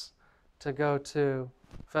assets to go to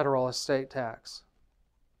federal estate tax.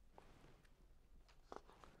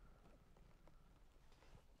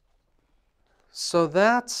 So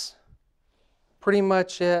that's pretty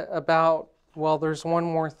much it about, well, there's one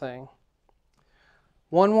more thing.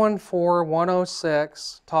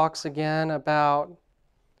 114.106 talks again about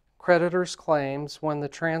creditors' claims when the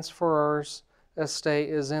transferor's estate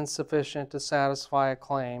is insufficient to satisfy a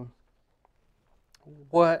claim.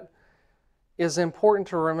 What is important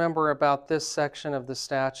to remember about this section of the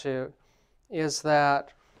statute is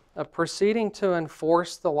that a proceeding to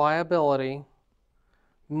enforce the liability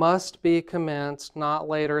must be commenced not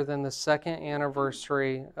later than the second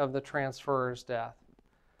anniversary of the transferor's death.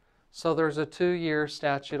 So there's a 2-year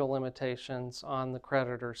statute of limitations on the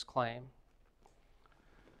creditor's claim.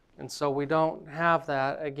 And so we don't have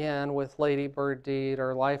that, again, with Lady Bird deed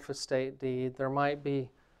or life estate deed. There might be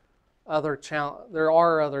there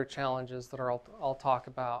are other challenges that I'll talk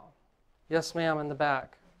about. Yes, ma'am, in the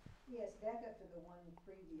back. Yes, back up to the one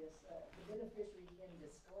previous, the beneficiary can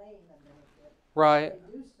disclaim a benefit. Right.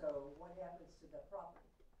 If they do so, what happens to the property?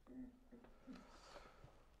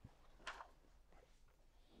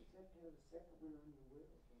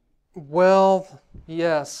 Well,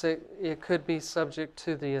 yes, it could be subject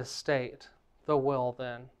to the estate, the will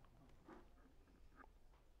then.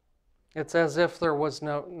 It's as if there was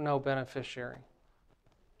no beneficiary.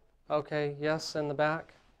 Okay, yes, in the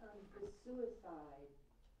back? The suicide,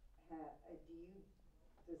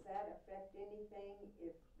 does that affect anything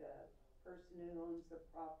if the person who owns the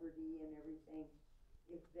property and everything,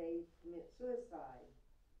 if they commit suicide,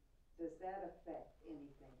 does that affect anything?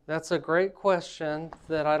 That's a great question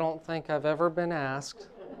that I don't think I've ever been asked.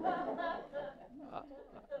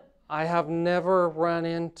 I have never run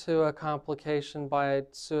into a complication by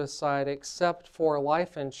suicide except for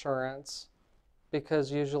life insurance, because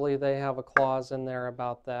usually they have a clause in there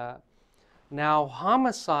about that. Now,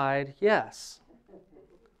 homicide, yes.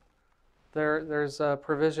 There's a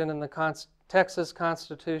provision in the Texas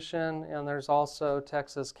Constitution, and there's also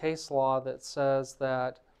Texas case law that says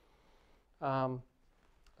that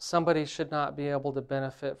somebody should not be able to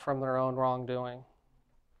benefit from their own wrongdoing.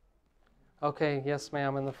 Okay, yes,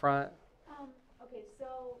 ma'am, in the front. Okay,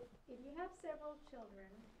 so if you have several children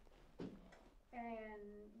and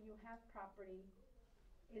you have property,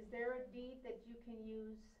 is there a deed that you can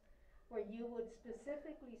use where you would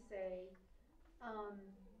specifically say,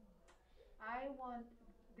 I want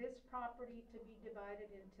this property to be divided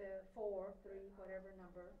into 4, 3, whatever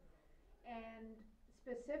number, and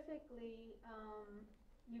specifically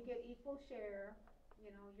you get equal share,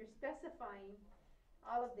 you're specifying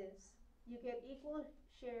all of this. You get equal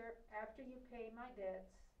share after you pay my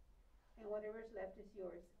debts, and whatever's left is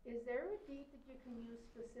yours. Is there a deed that you can use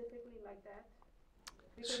specifically like that?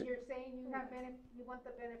 Because you're saying you want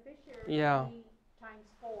the beneficiary to be times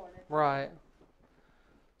 4. Right.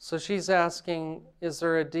 So she's asking, is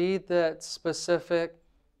there a deed that's specific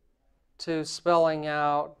to spelling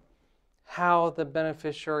out how the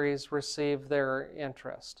beneficiaries receive their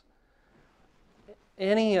interest?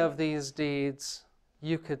 Any of these deeds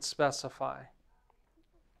you could specify.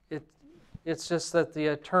 It's just that the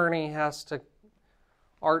attorney has to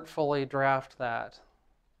artfully draft that.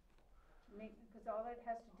 Because all it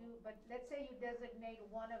has to do, but let's say you designate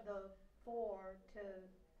one of the 4 to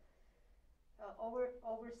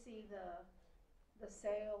oversee the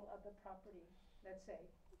sale of the property, let's say.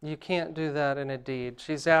 You can't do that in a deed.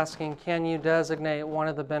 She's asking, can you designate one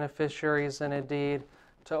of the beneficiaries in a deed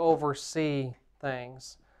to oversee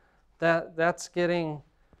things? That's getting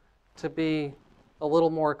to be a little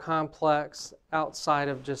more complex outside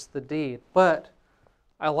of just the deed. But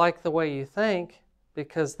I like the way you think,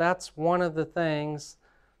 because that's one of the things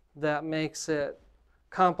that makes it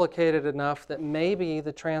complicated enough that maybe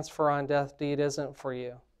the transfer on death deed isn't for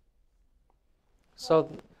you. So,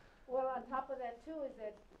 well, on top of that too is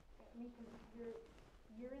that, I mean,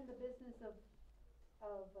 you're in the business of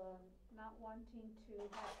not wanting to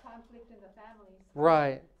have conflict in the families.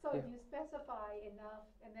 right. So if you specify enough,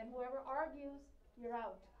 and then whoever argues, you're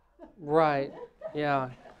out. Right, yeah.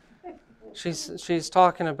 She's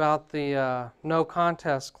talking about the no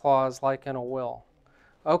contest clause like in a will.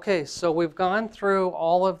 Okay, so we've gone through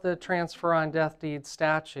all of the transfer on death deed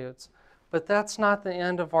statutes, but that's not the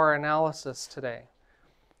end of our analysis today.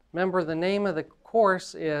 Remember, the name of the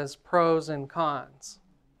course is Pros and Cons.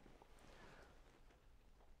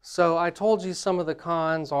 So I told you some of the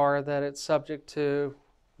cons are that it's subject to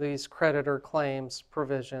these creditor claims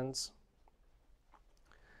provisions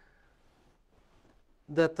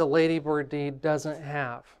that the Lady Bird deed doesn't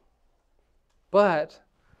have. But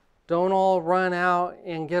don't all run out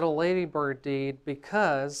and get a Lady Bird deed,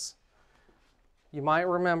 because you might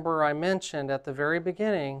remember I mentioned at the very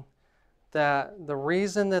beginning that the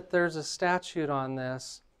reason that there's a statute on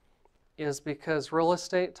this is because real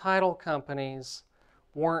estate title companies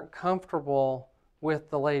weren't comfortable with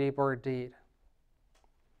the Lady Bird deed.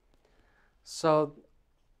 So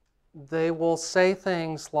they will say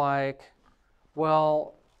things like,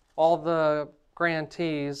 well, all the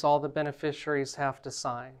grantees, all the beneficiaries have to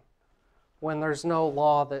sign. when there's no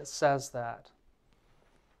law that says that.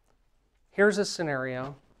 Here's a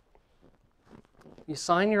scenario. You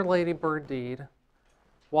sign your ladybird deed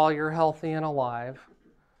while you're healthy and alive.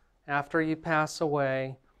 After you pass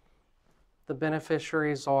away, the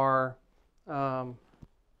beneficiaries are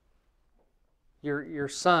your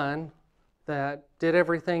son that did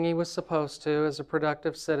everything he was supposed to as a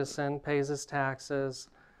productive citizen, pays his taxes,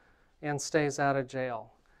 and stays out of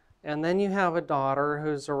jail. And then you have a daughter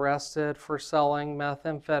who's arrested for selling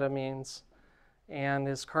methamphetamines and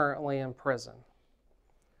is currently in prison.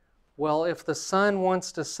 Well, if the son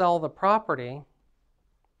wants to sell the property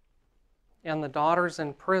and the daughter's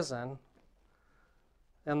in prison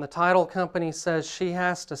and the title company says she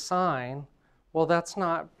has to sign, well, that's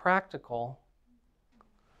not practical.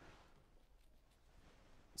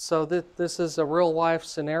 So this is a real life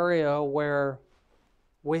scenario where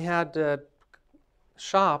we had to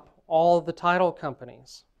shop all of the title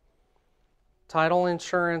companies. Title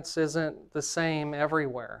insurance isn't the same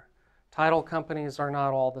everywhere. Title companies are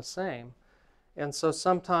not all the same. And so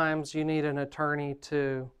sometimes you need an attorney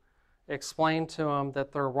to explain to them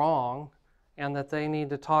that they're wrong and that they need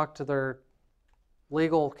to talk to their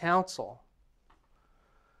legal counsel.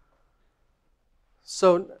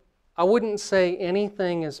 So I wouldn't say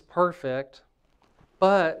anything is perfect,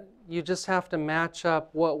 but you just have to match up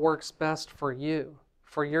what works best for you,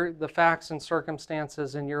 for the facts and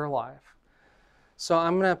circumstances in your life. So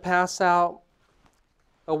I'm going to pass out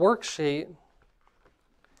a worksheet,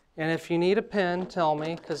 and if you need a pen, tell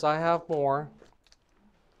me, because I have more.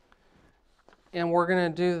 And we're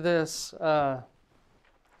going to do this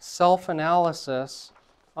self-analysis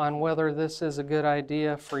on whether this is a good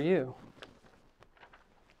idea for you.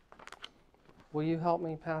 Will you help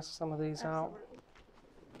me pass some of these out?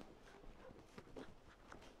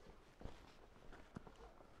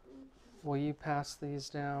 Will you pass these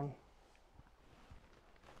down?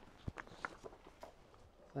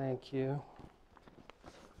 Thank you.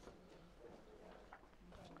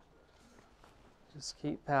 Just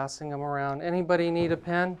keep passing them around. Anybody need a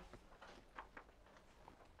pen?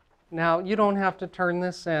 Now, you don't have to turn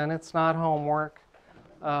this in. It's not homework.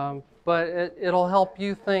 But it'll help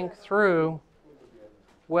you think through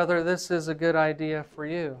whether this is a good idea for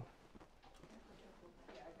you.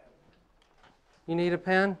 You need a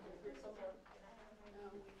pen?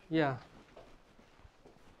 Yeah.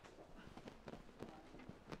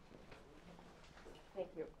 Thank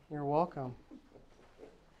you. You're welcome.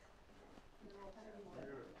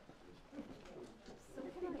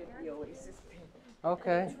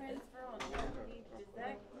 Okay.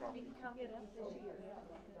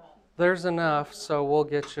 There's enough, so we'll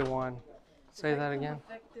get you one. Say that again.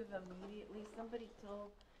 Effective immediately. Somebody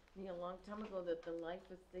told me a long time ago that the life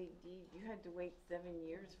estate deed, you had to wait 7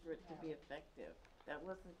 years for it to be effective. That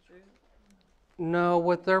wasn't true? No,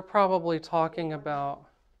 what they're probably talking about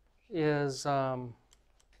is the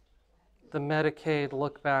Medicaid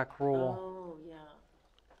look-back rule. Oh, yeah.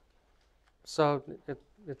 So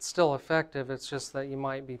it's still effective, it's just that you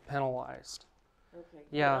might be penalized. Okay.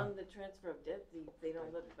 Yeah. But on the transfer of debt deed, they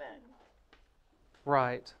don't look back.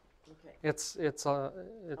 Right. Okay. It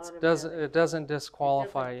doesn't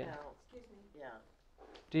disqualify you.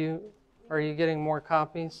 Yeah. Are you getting more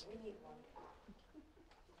copies?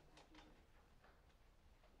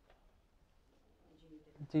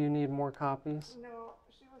 Do you need more copies? No,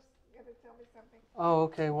 she was going to tell me something. Oh,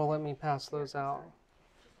 okay. Well, let me pass those out.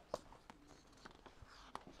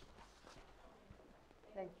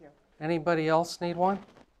 Thank you. Anybody else need one?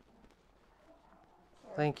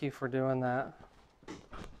 Thank you for doing that.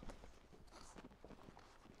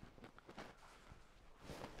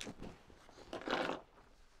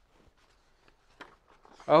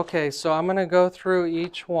 Okay, so I'm going to go through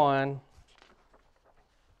each one.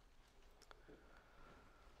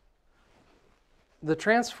 The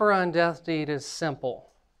transfer on death deed is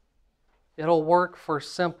simple. It'll work for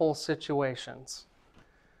simple situations.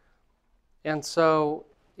 And so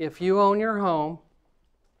if you own your home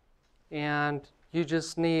and you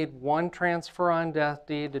just need one transfer on death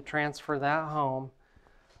deed to transfer that home,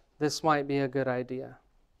 this might be a good idea.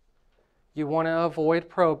 You want to avoid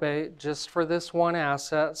probate just for this one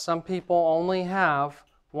asset. Some people only have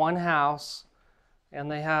one house and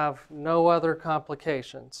they have no other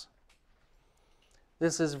complications.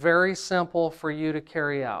 This is very simple for you to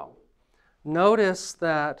carry out. Notice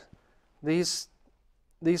that these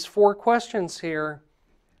 4 questions here,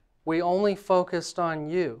 we only focused on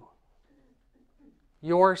you,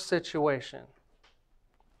 your situation.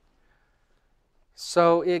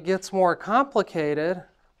 So it gets more complicated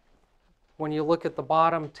when you look at the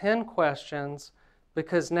bottom 10 questions,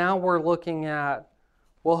 because now we're looking at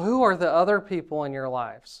Well, who are the other people in your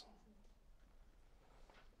lives?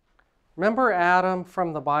 Remember Adam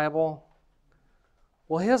from the Bible?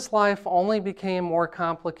 Well, his life only became more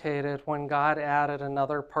complicated when God added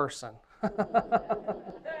another person.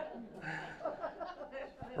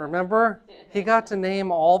 Remember? He got to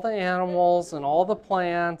name all the animals and all the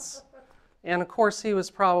plants. And of course, he was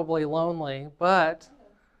probably lonely, but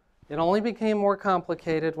it only became more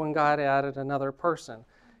complicated when God added another person.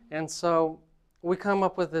 And so we come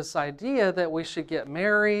up with this idea that we should get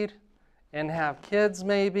married and have kids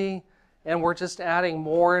maybe, and we're just adding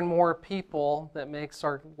more and more people that makes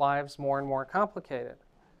our lives more and more complicated.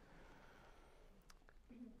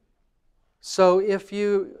 So if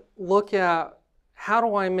you look at how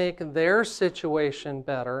do I make their situation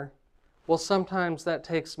better, well, sometimes that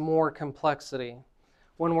takes more complexity.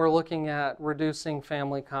 When we're looking at reducing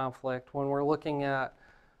family conflict, when we're looking at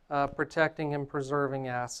protecting and preserving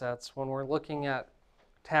assets, when we're looking at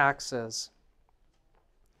taxes.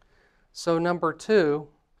 So number 2,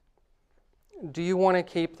 do you want to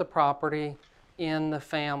keep the property in the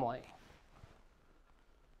family?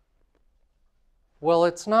 Well,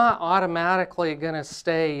 it's not automatically going to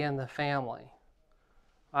stay in the family.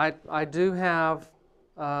 I do have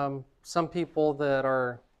some people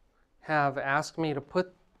that have asked me to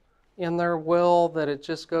put in their will that it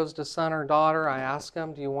just goes to son or daughter. I ask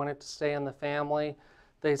them, do you want it to stay in the family?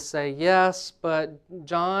 They say yes, but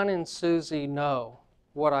John and Susie know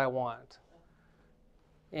what I want.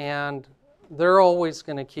 And they're always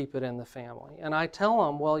going to keep it in the family. And I tell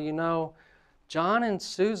them, well, you know, John and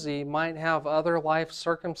Susie might have other life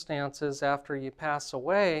circumstances after you pass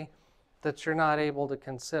away that you're not able to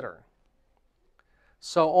consider.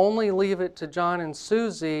 So only leave it to John and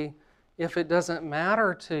Susie if it doesn't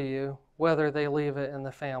matter to you whether they leave it in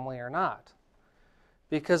the family or not.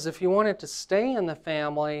 Because if you want it to stay in the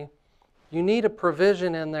family, you need a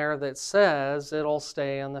provision in there that says it'll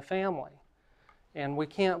stay in the family. And we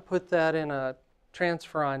can't put that in a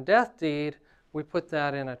transfer on death deed, we put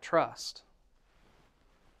that in a trust.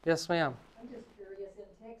 Yes, ma'am? I'm just curious,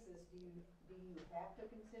 in Texas, do you have to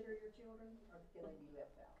consider your children, or can they be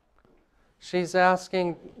left out? She's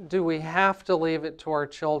asking, do we have to leave it to our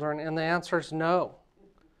children? And the answer is no.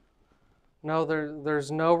 No,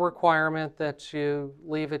 there's no requirement that you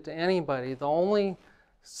leave it to anybody. The only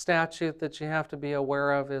statute that you have to be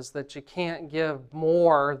aware of is that you can't give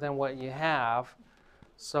more than what you have.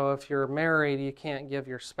 So if you're married, you can't give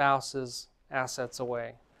your spouse's assets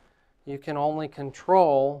away. You can only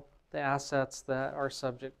control the assets that are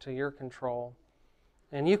subject to your control.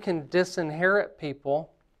 And you can disinherit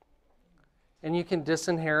people, and you can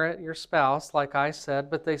disinherit your spouse, like I said,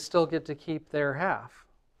 but they still get to keep their half.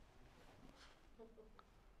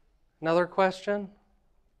 Another question?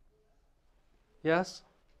 Yes?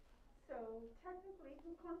 So technically,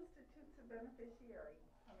 who constitutes a beneficiary?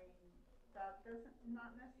 I mean, that doesn't,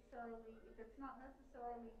 not necessarily, if it's not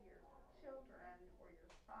necessarily your children or your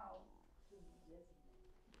spouse.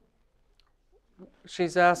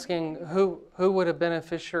 She's asking who would a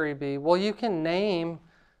beneficiary be? Well, you can name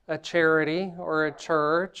a charity or a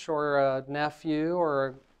church or a nephew or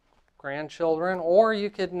a grandchildren, or you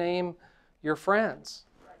could name your friends.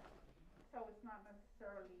 Right. So it's not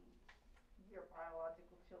necessarily your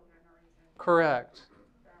biological children or even... Correct.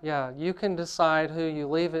 Yeah, you can decide who you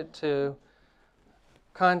leave it to.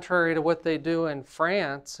 Contrary to what they do in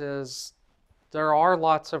France, is there are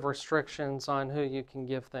lots of restrictions on who you can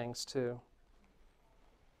give things to.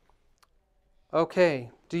 Okay,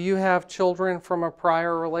 do you have children from a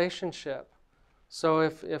prior relationship? So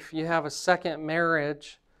if you have a second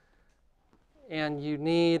marriage and you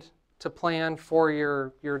need to plan for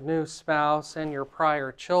your new spouse and your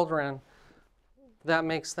prior children, that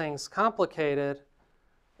makes things complicated.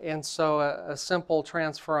 And so a simple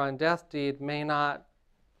transfer on death deed may not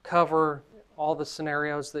cover all the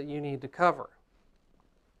scenarios that you need to cover.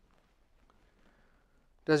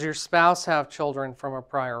 Does your spouse have children from a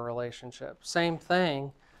prior relationship? Same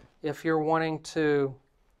thing. If you're wanting to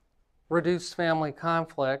reduce family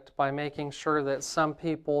conflict by making sure that some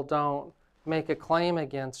people don't make a claim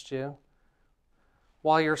against you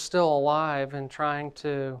while you're still alive and trying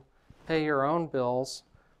to pay your own bills,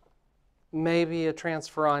 maybe a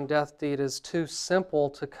transfer on death deed is too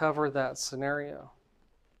simple to cover that scenario.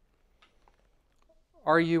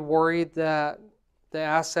 Are you worried that the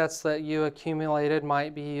assets that you accumulated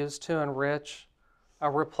might be used to enrich a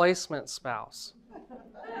replacement spouse?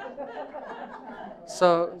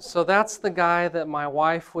 So that's the guy that my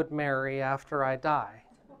wife would marry after I die.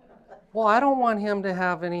 Well, I don't want him to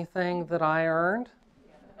have anything that I earned.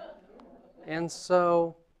 And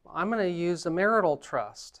so I'm going to use a marital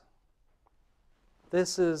trust.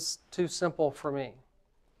 this is too simple for me.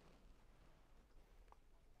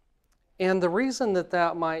 And the reason that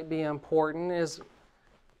that might be important is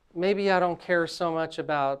maybe I don't care so much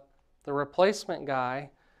about the replacement guy,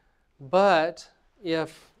 but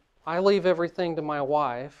if I leave everything to my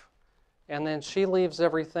wife and then she leaves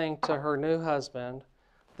everything to her new husband,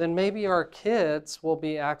 then maybe our kids will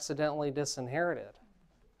be accidentally disinherited.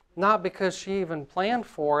 Not because she even planned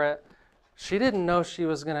for it. She didn't know she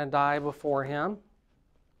was going to die before him.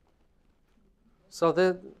 So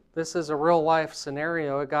this is a real life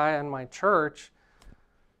scenario. A guy in my church,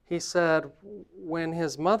 he said when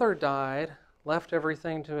his mother died, left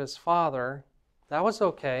everything to his father, that was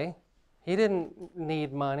okay. He didn't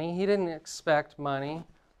need money. He didn't expect money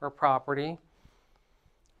or property.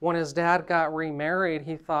 When his dad got remarried,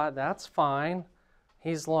 he thought, that's fine.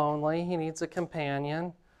 He's lonely. He needs a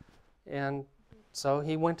companion. And so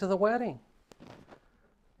he went to the wedding.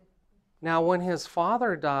 Now, when his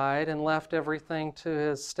father died and left everything to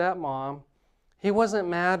his stepmom, he wasn't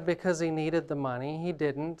mad because he needed the money. He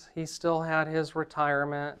didn't. He still had his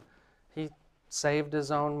retirement. He saved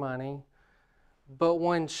his own money. But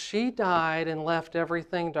when she died and left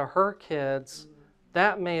everything to her kids,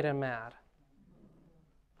 that made him mad.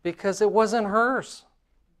 Because it wasn't hers.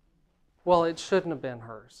 Well, it shouldn't have been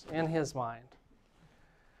hers in his mind.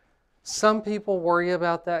 Some people worry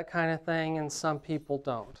about that kind of thing and some people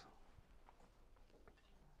don't.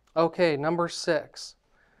 Okay, number 6.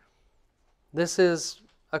 This is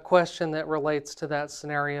a question that relates to that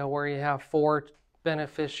scenario where you have 4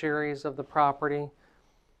 beneficiaries of the property.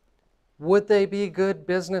 Would they be good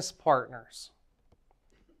business partners?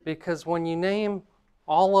 Because when you name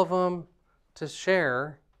all of them to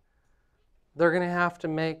share, they're going to have to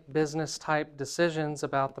make business type decisions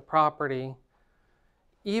about the property,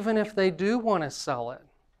 even if they do want to sell it.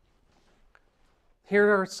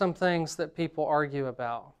 Here are some things that people argue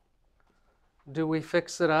about. Do we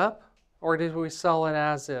fix it up or do we sell it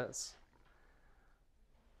as is?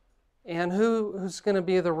 And who's going to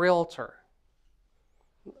be the realtor?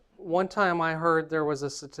 One time I heard there was a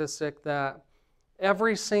statistic that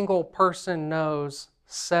every single person knows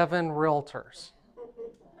 7 realtors.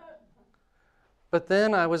 But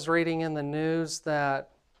then I was reading in the news that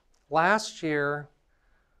last year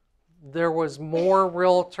there was more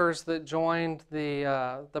realtors that joined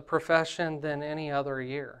the profession than any other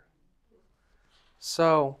year.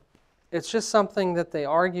 So it's just something that they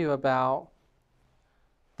argue about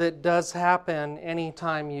that does happen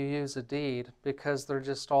anytime you use a deed because they're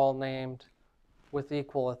just all named with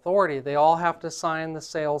equal authority. They all have to sign the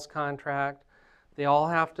sales contract. They all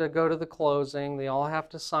have to go to the closing. They all have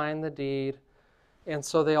to sign the deed. And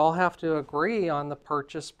so they all have to agree on the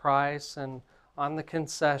purchase price and on the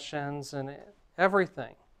concessions and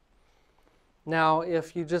everything. Now,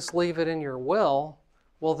 if you just leave it in your will,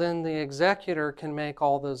 well, then the executor can make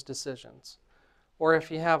all those decisions. Or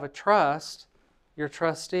if you have a trust, your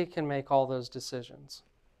trustee can make all those decisions.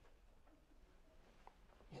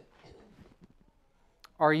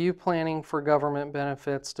 Are you planning for government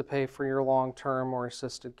benefits to pay for your long-term or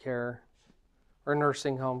assisted care or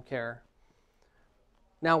nursing home care?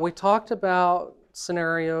 Now, we talked about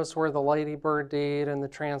scenarios where the ladybird deed and the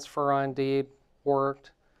transfer on deed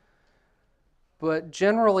worked, but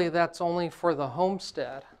generally that's only for the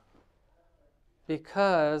homestead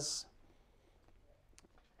because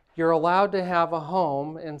you're allowed to have a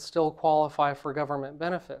home and still qualify for government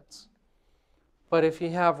benefits. But if you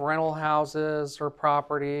have rental houses or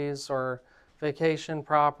properties or vacation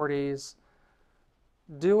properties,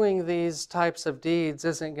 doing these types of deeds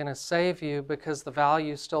isn't going to save you because the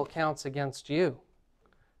value still counts against you.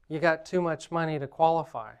 You got too much money to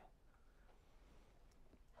qualify.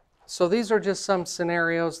 So these are just some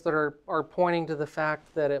scenarios that are pointing to the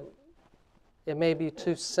fact that it may be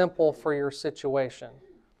too simple for your situation.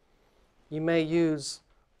 You may use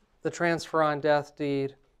the transfer on death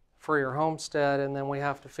deed for your homestead, and then we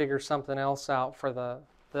have to figure something else out for the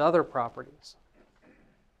other properties.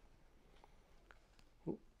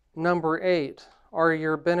 Number 8, are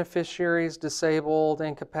your beneficiaries disabled,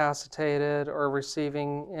 incapacitated, or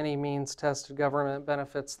receiving any means-tested government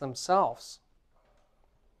benefits themselves?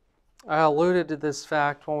 I alluded to this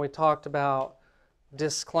fact when we talked about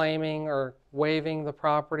disclaiming or waiving the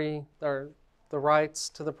property, or the rights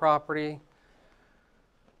to the property.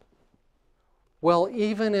 Well,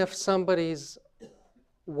 even if somebody's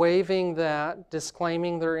waiving that,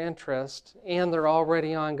 disclaiming their interest, and they're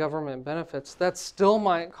already on government benefits, that still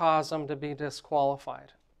might cause them to be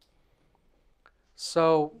disqualified.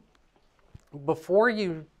 So before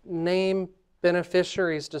you name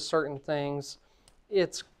beneficiaries to certain things,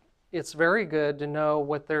 it's it's very good to know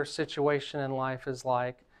what their situation in life is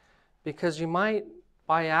like, because you might,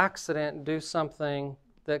 by accident, do something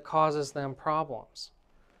that causes them problems.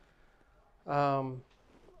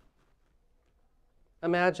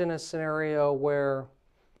 Imagine a scenario where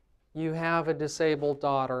you have a disabled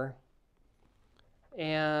daughter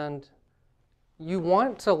and you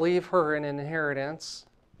want to leave her an inheritance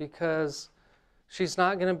because she's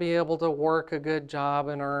not going to be able to work a good job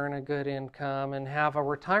and earn a good income and have a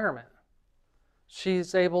retirement.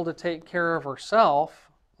 She's able to take care of herself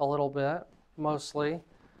a little bit, mostly,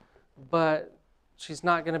 but she's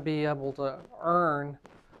not going to be able to earn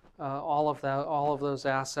all of those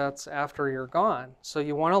assets after you're gone. So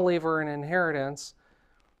you want to leave her an inheritance,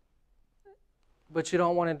 but you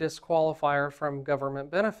don't want to disqualify her from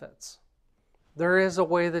government benefits. There is a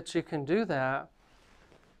way that you can do that,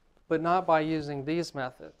 but not by using these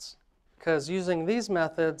methods. Because using these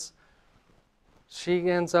methods,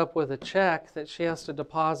 she ends up with a check that she has to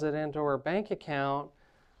deposit into her bank account,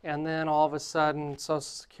 and then all of a sudden Social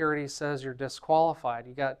Security says you're disqualified,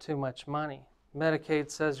 you got too much money. Medicaid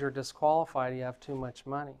says you're disqualified, you have too much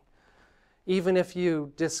money. Even if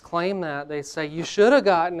you disclaim that, they say you should have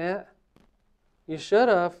gotten it. You should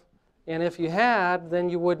have, and if you had, then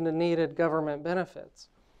you wouldn't have needed government benefits.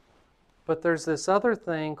 But there's this other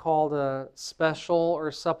thing called a special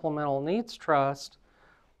or supplemental needs trust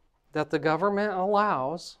that the government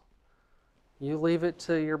allows. You leave it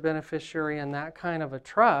to your beneficiary in that kind of a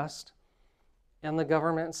trust, and the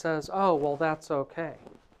government says, oh, well, that's okay.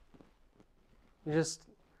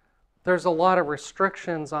 There's a lot of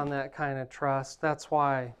restrictions on that kind of trust. That's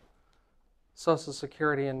why Social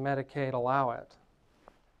Security and Medicaid allow it.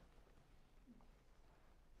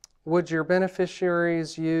 Would your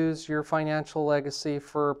beneficiaries use your financial legacy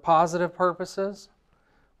for positive purposes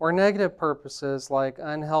or negative purposes like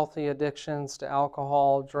unhealthy addictions to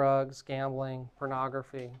alcohol, drugs, gambling,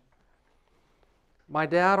 pornography? My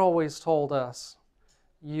dad always told us,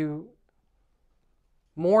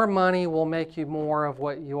 more money will make you more of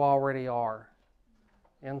what you already are.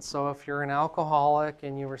 And so if you're an alcoholic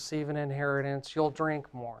and you receive an inheritance, you'll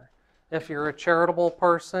drink more. If you're a charitable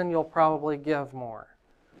person, you'll probably give more.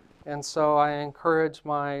 And so I encourage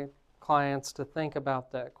my clients to think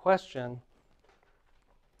about that question.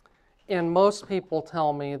 And most people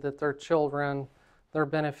tell me that their children, their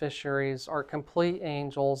beneficiaries, are complete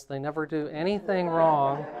angels. They never do anything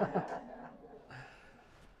wrong.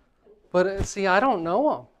 But see, I don't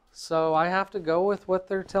know them, so I have to go with what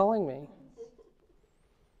they're telling me.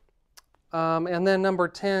 And then number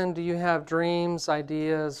 10, do you have dreams,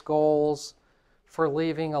 ideas, goals for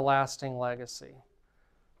leaving a lasting legacy?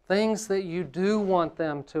 Things that you do want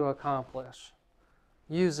them to accomplish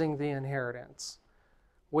using the inheritance.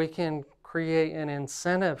 We can create an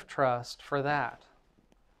incentive trust for that.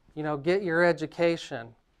 You know, get your education.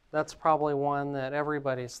 That's probably one that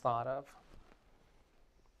everybody's thought of.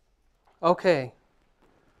 Okay,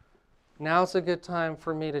 now's a good time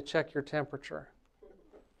for me to check your temperature.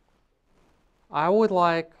 I would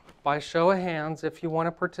like, by show of hands, if you want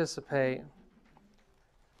to participate,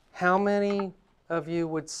 how many of you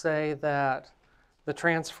would say that the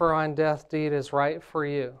transfer on death deed is right for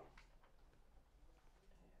you?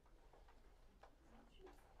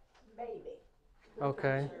 Maybe.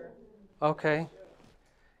 Okay. Okay.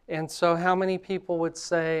 And so how many people would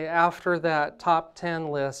say after that top 10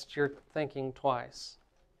 list, you're thinking twice?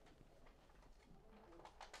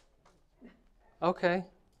 Okay.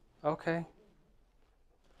 Okay.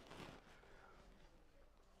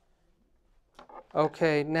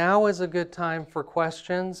 Okay, now is a good time for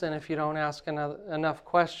questions, and if you don't ask enough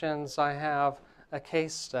questions, I have a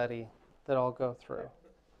case study that I'll go through.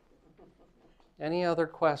 Any other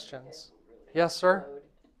questions? Yes, sir?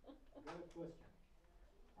 I have a question.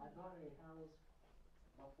 I bought a house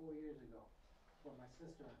about 4 years ago for my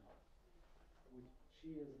sister-in-law, which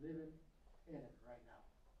she is living in it right now.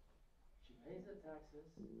 She pays the taxes,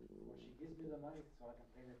 or she gives me the money so I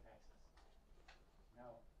can pay the taxes.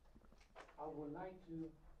 Now, what I would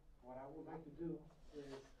like to do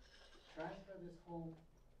is transfer this home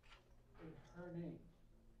in her name.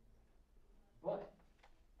 But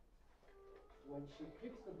when she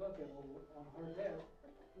kicks the bucket on her death,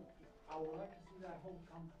 I would like to see that home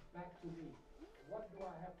come back to me. What do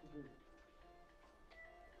I have to do?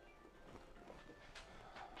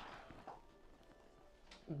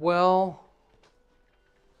 Well,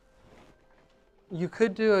 you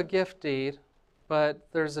could do a gift deed, but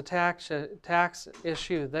there's a tax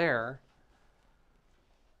issue there.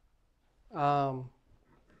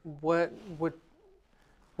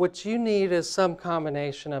 What you need is some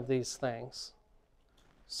combination of these things.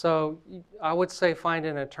 So I would say find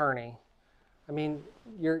an attorney. I mean,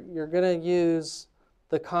 you're going to use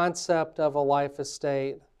the concept of a life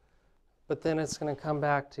estate, but then it's going to come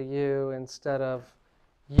back to you instead of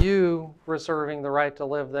you reserving the right to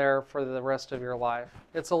live there for the rest of your life.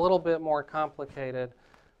 It's a little bit more complicated,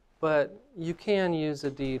 but you can use a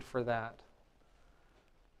deed for that.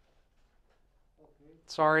 Okay,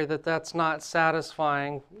 Sorry that that's not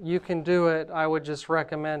satisfying. You can do it. I would just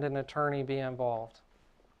recommend an attorney be involved.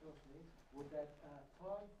 okay. Would that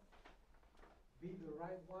Todd be the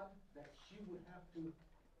right one that she would have to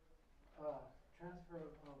transfer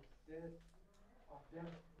of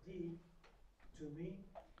that deed to me?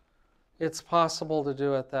 It's possible to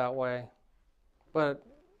do it that way, but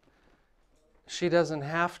she doesn't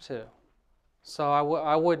have to. So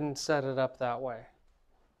I wouldn't set it up that way.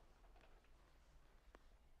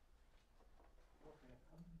 Okay,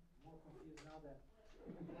 I'm more confused now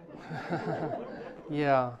than.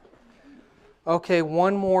 Yeah. Okay,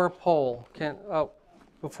 one more poll.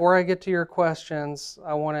 Before I get to your questions,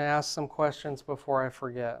 I want to ask some questions before I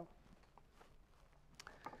forget.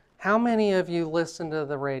 How many of you listen to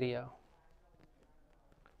the radio?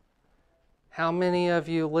 How many of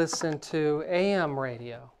you listen to AM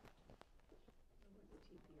radio?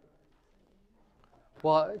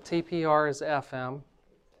 Well, TPR is FM.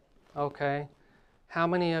 Okay. How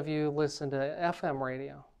many of you listen to FM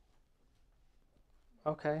radio?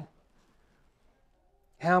 Okay.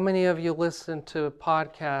 How many of you listen to a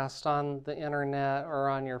podcast on the internet or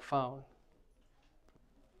on your phone?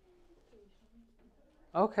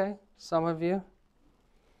 Okay, some of you.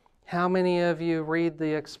 How many of you read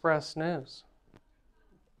the Express News?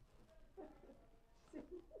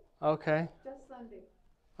 Okay. Just Sunday.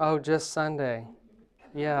 Oh, just Sunday.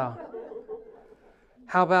 Yeah.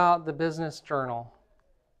 How about the Business Journal?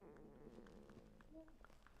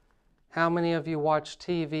 How many of you watch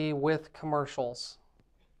TV with commercials?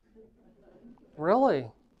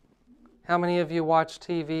 Really? How many of you watch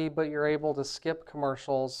TV but you're able to skip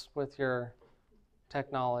commercials with your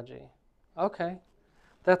technology? Okay.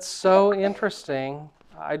 That's so interesting.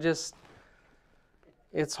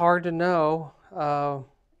 It's hard to know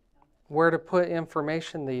where to put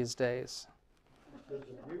information these days. Does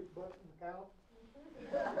the mute button count?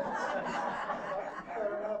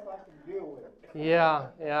 Fair enough, I can deal with it. Yeah,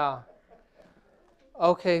 yeah.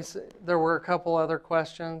 Okay, so there were a couple other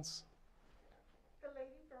questions. The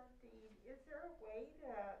Lady Bird deed, is there a way to,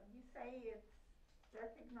 you say it's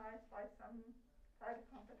recognized by some title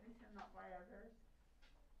companies and not by others?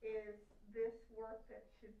 Is this work that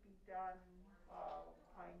should be done while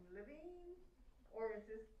I'm living? Or is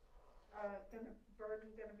this burden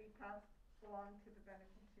gonna be passed along to the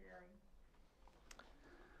beneficiary?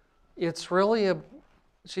 It's really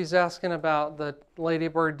she's asking about the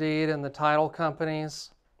Ladybird deed and the title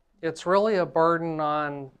companies. It's really a burden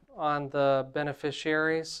on the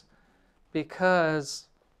beneficiaries because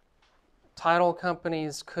title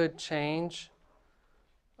companies could change.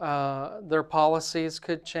 Their policies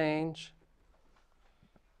could change.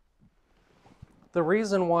 The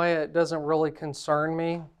reason why it doesn't really concern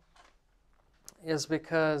me is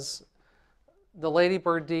because the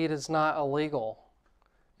Ladybird deed is not illegal.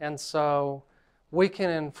 And so we can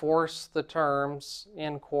enforce the terms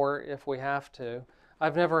in court if we have to.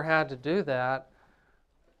 I've never had to do that.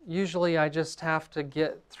 Usually I just have to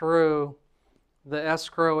get through the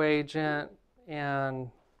escrow agent and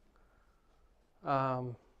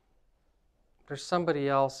there's somebody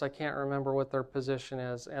else, I can't remember what their position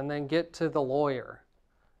is, and then get to the lawyer.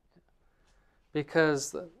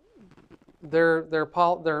 Because their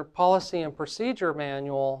policy and procedure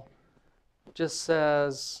manual just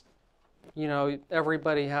says, you know,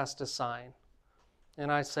 everybody has to sign.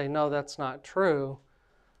 And I say, no, that's not true.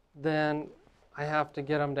 Then I have to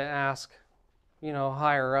get them to ask, you know,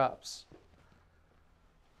 higher ups.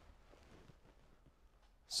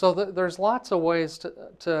 So there's lots of ways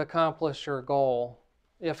to accomplish your goal.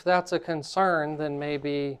 If that's a concern, then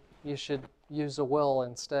maybe you should use a will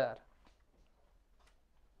instead.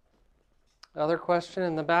 Other question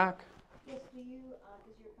in the back? Yes, does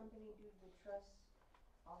your company do the trust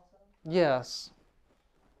also? Yes.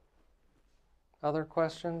 Other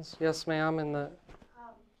questions? Yes, ma'am. My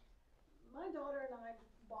daughter and I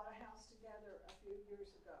bought a house together a few years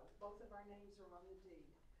ago. Both of our names are on the deed.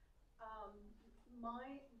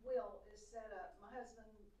 My will is set up, my husband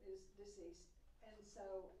is deceased, and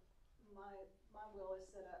so my will is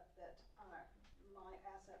set up that my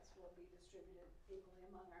assets will be distributed equally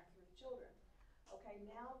among our 3 children. Okay,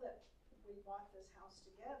 now that we bought this house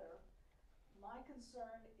together, my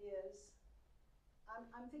concern is I'm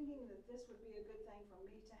I'm thinking that this would be a good thing for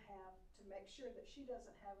me to have, to make sure that she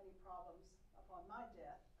doesn't have any problems upon my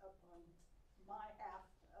death, upon my half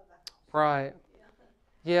of the house. Right.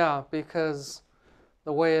 Yeah. Yeah, because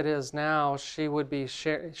the way it is now, she would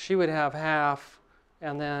have half,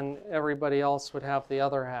 and then everybody else would have the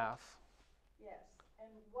other half. Yes, and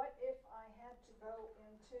what if I had to go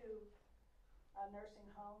into a nursing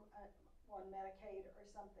home, on Medicaid or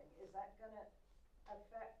something? Is that gonna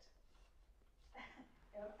affect,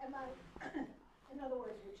 am I, in other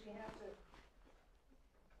words, would she have to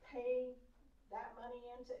pay that money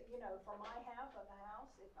into, for my half of the house,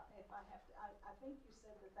 if I have to, I think you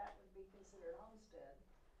said that would be considered homestead,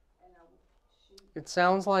 and It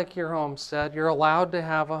sounds like your homestead. You're allowed to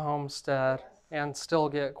have a homestead Yes. and still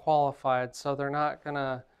get qualified, so they're not going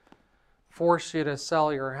to force you to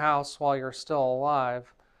sell your house while you're still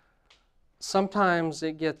alive. Sometimes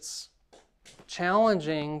it gets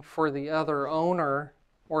challenging for the other owner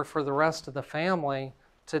or for the rest of the family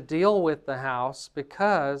to deal with the house,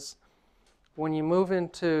 because when you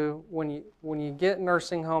get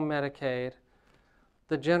nursing home Medicaid,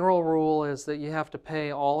 the general rule is that you have to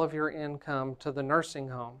pay all of your income to the nursing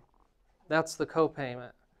home. That's the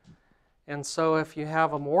copayment. And so if you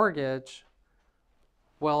have a mortgage,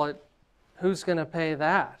 well, who's going to pay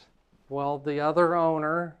that? Well, the other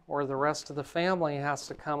owner or the rest of the family has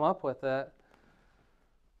to come up with it.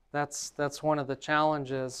 That's one of the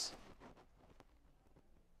challenges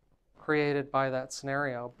created by that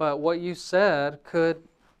scenario. But what you said could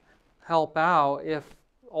help out if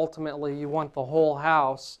ultimately you want the whole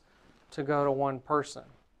house to go to one person.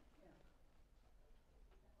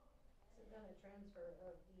 So then a transfer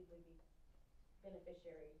of deed would be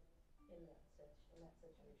beneficiary in that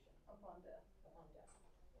situation. upon death. Upon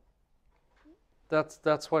death.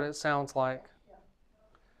 That's what it sounds like. Yeah.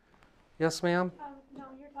 Yes, ma'am? No,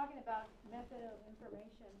 you're talking about method of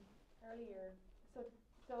information earlier.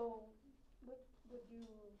 So would you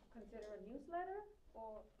consider a newsletter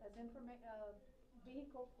or as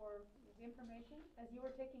vehicle for information as you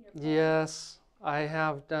were taking your class? Yes, I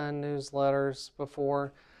have done newsletters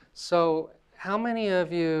before. So how many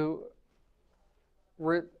of you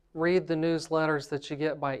read the newsletters that you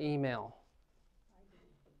get by email?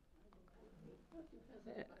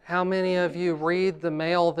 How many of you read the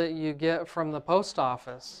mail that you get from the post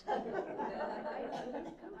office?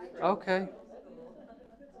 Okay.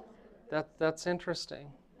 That's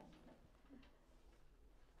interesting.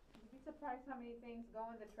 You'd be surprised how many things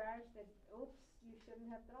go in the trash that, oops, you shouldn't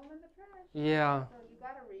have thrown in the trash. Yeah. So you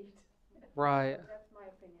gotta read. Right. That's my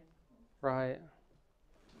opinion. Right.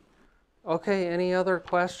 Okay, any other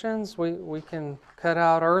questions? We can cut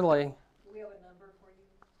out early. Do we have a number for you?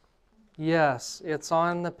 Yes, it's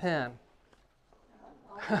on the pen.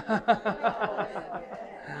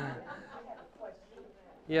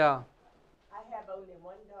 Yeah. I have only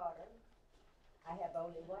one daughter. I have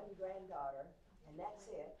only one granddaughter, and that's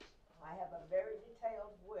it. I have a very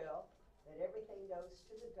detailed will that everything goes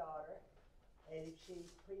to the daughter, and if she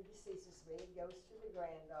predeceases me, it goes to the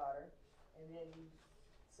granddaughter, and then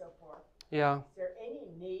so forth. Yeah. Is there any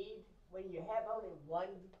need, when you have only one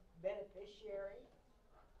beneficiary,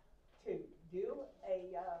 to do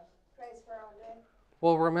a transfer on that?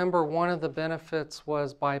 Well, remember, one of the benefits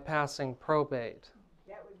was bypassing probate.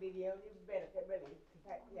 That would be the only benefit, really.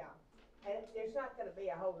 Yeah. And there's not going to be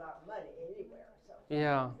a whole lot of money anywhere, so.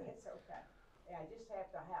 Yeah. That's okay. Yeah, just have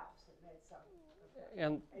the house, and that's okay.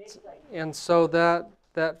 And it's like, and so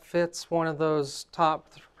that fits one of those top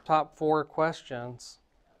 4 questions.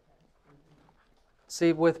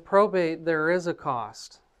 See, with probate, there is a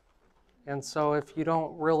cost. And so if you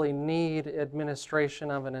don't really need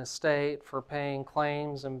administration of an estate for paying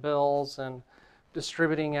claims and bills and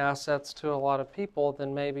distributing assets to a lot of people,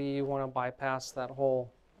 then maybe you want to bypass that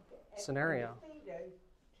whole scenario. And the fee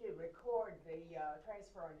to record the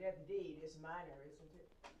transfer on death deed is minor, isn't it?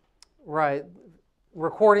 Right.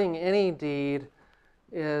 Recording any deed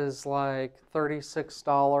is like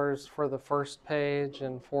 $36 for the first page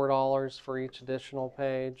and $4 for each additional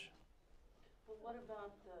page. But what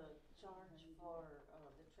about the charge for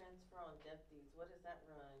the transfer on death deeds? What does that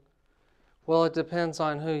run? Well, it depends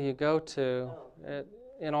on who you go to.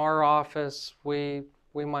 In our office, we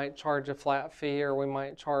might charge a flat fee or we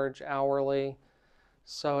might charge hourly.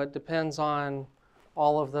 So it depends on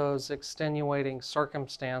all of those extenuating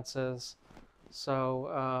circumstances.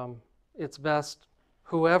 So it's best,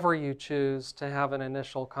 whoever you choose, to have an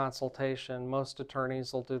initial consultation. Most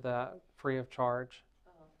attorneys will do that free of charge.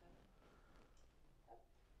 Oh, okay.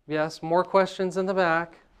 Yes, more questions in the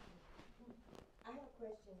back. I have a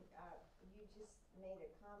question. You just made a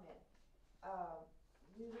comment.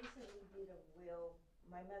 You recently did a will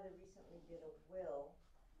my mother recently did a will,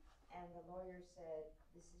 and the lawyer said,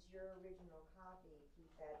 this is your original copy,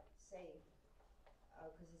 keep that safe,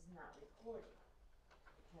 because it's not recorded.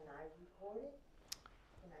 Can I record it?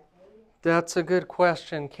 Can I pay it? That's a good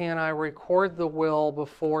question. Can I record the will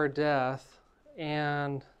before death?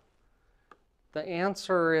 And the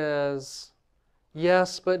answer is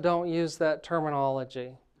yes, but don't use that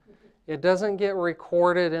terminology. It doesn't get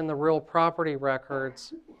recorded in the real property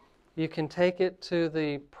records. You can take it to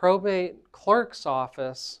the probate clerk's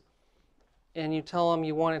office and you tell them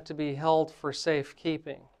you want it to be held for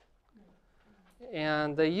safekeeping.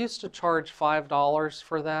 And they used to charge $5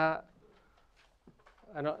 for that.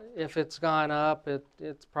 I don't, if it's gone up,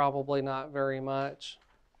 it's probably not very much.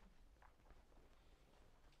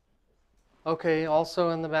 Okay, also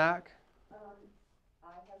in the back. I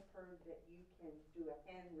have heard that you can do a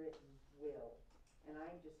handwritten will, and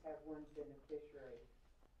I just have one beneficiary.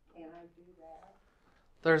 Can I do that?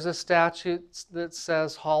 There's a statute that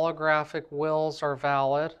says holographic wills are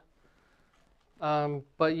valid,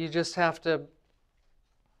 but you just have to.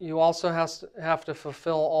 You also have to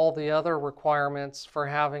fulfill all the other requirements for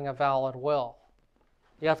having a valid will.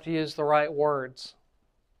 You have to use the right words.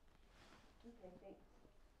 Okay, thanks.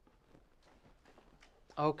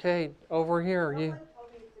 Okay, over here. Someone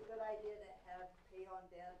told me it's a good idea to have pay on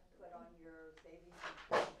death put on your savings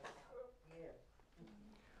account. Yeah.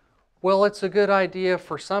 Well, it's a good idea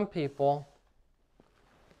for some people.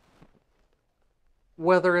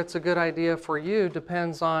 Whether it's a good idea for you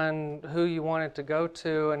depends on who you want it to go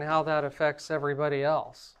to and how that affects everybody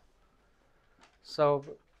else. So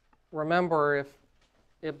remember, if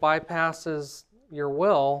it bypasses your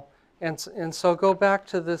will, and so go back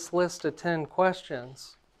to this list of 10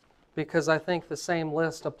 questions, because I think the same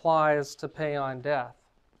list applies to pay on death.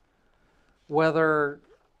 Whether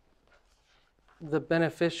the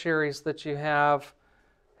beneficiaries that you have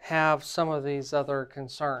some of these other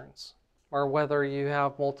concerns, or whether you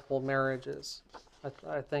have multiple marriages.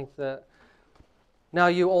 I think that now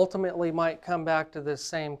you ultimately might come back to this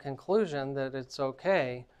same conclusion that it's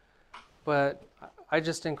okay, but I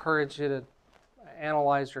just encourage you to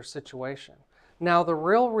analyze your situation. Now, the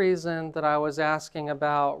real reason that I was asking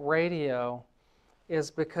about radio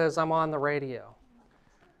is because I'm on the radio.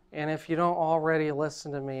 And if you don't already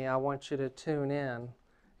listen to me, I want you to tune in.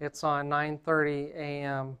 It's on 9:30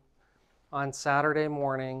 a.m. on Saturday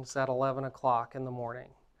mornings at 11 o'clock in the morning.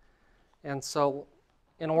 And so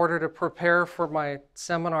in order to prepare for my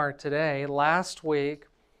seminar today, last week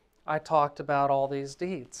I talked about all these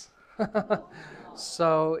deeds.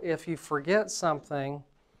 So if you forget something,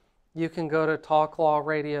 you can go to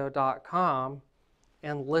talklawradio.com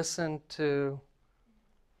and listen to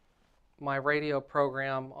my radio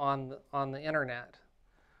program on the internet.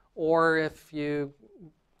 Or if you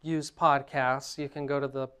use podcasts, you can go to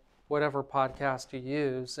the whatever podcast you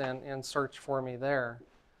use and search for me there.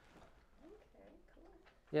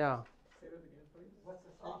 Yeah. Say that again, please. What's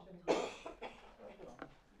the station again?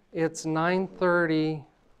 It's 9:30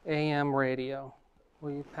 a.m. radio.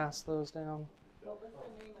 Will you pass those down? What was the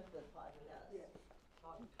name of the podcast?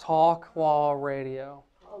 Talk Law Radio.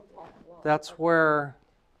 Oh, Talk Law. That's where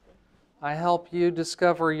I help you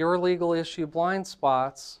discover your legal issue blind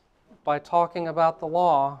spots by talking about the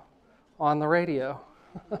law on the radio.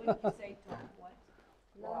 What did you say, Tom?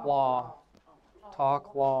 What? Law.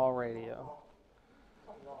 Talk Law Radio.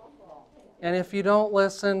 And if you don't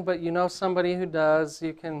listen, but you know somebody who does,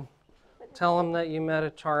 you can tell them that you met a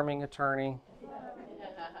charming attorney. I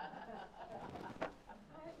have a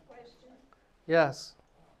question. Yes.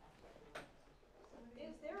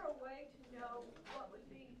 Is there a way to know what would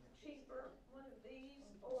be cheaper, one of these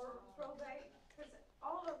or probate? Because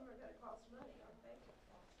all of them are going to cost money, aren't they?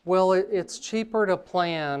 Well, it's cheaper to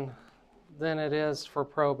plan than it is for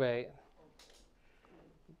probate.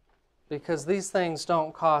 Because these things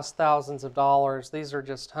don't cost thousands of dollars. These are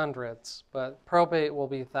just hundreds. But probate will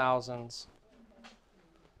be thousands.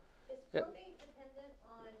 Is probate dependent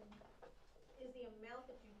on, is the amount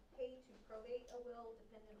that you pay to probate a will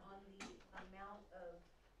dependent on the amount of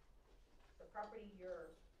the property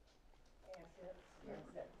your assets?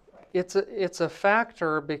 It's a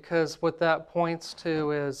factor because what that points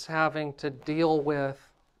to is having to deal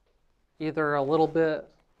with either a little bit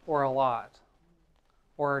or a lot,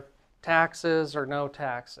 or taxes or no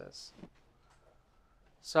taxes.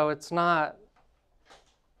 So it's not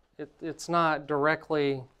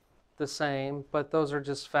directly the same, but those are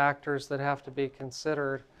just factors that have to be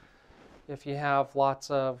considered. If you have lots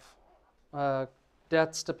of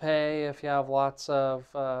debts to pay, if you have lots of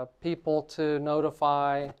people to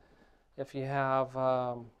notify, if you have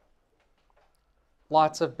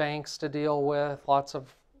lots of banks to deal with, lots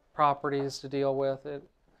of properties to deal with.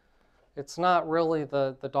 It's not really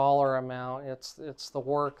the dollar amount, it's the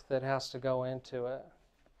work that has to go into it.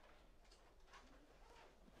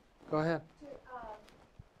 Go ahead.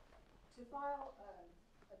 To file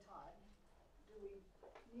a TOD, do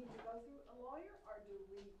we need to go through a lawyer, or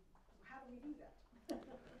how do we do that?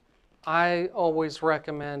 I always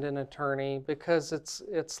recommend an attorney because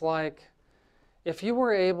it's like if you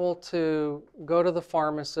were able to go to the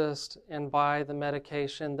pharmacist and buy the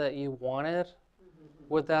medication that you wanted,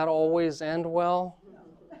 would that always end well?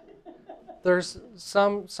 There's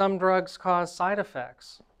some drugs cause side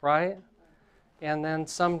effects, right? And then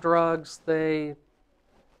some drugs, they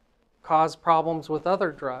cause problems with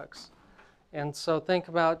other drugs. And so think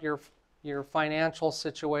about your financial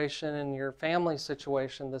situation and your family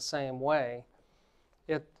situation the same way.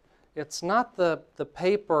 It's not the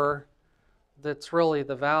paper that's really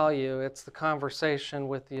the value, it's the conversation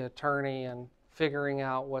with the attorney and figuring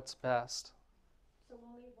out what's best. So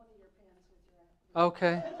we'll leave one of your pens with your.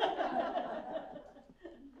 Okay.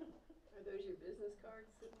 Are those your business cards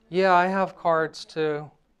sitting there? Yeah, I have cards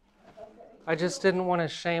too. I just didn't want to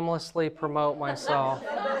shamelessly promote myself.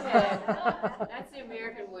 That's the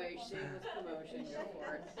American way, shameless promotion, go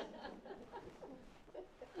for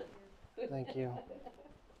it. Thank you.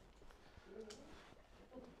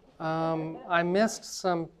 I missed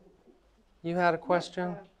some. You had a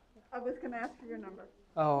question? I was gonna ask for your number,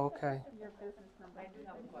 Oh, okay. your business number. I do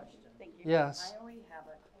have a question. Thank you. Yes. I only have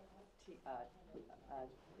a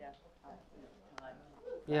deaf, Todd.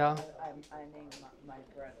 Yeah. I named my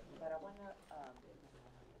brother, but I wanna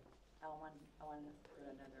put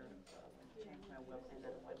another, change my will, and I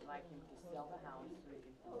would like him to sell the house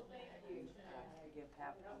so he can give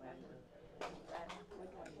half to him. What do I need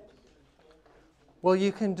to do? Well,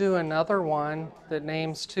 you can do another one that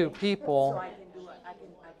names two people, So I can do it, I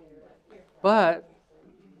can. but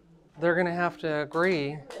they're going to have to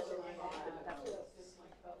agree.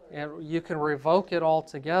 And you can revoke it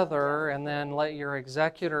altogether and then let your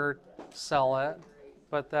executor sell it,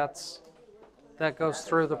 but that goes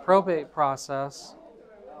through the probate process.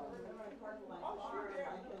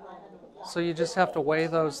 So you just have to weigh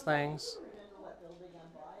those things.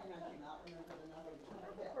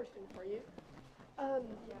 Question for you.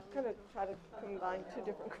 Kind of try to combine two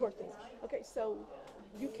different questions. Okay, so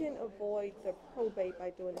you can avoid the probate by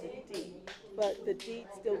doing the deed, but the deed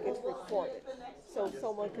still gets recorded. So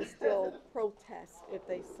someone can still protest if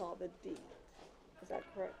they saw the deed. Is that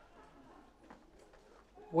correct?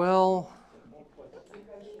 Well,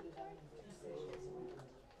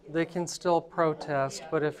 they can still protest,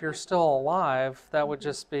 but if you're still alive, that would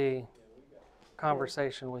just be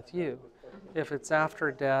conversation with you. If it's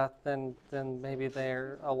after death, then maybe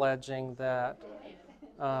they're alleging that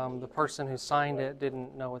the person who signed it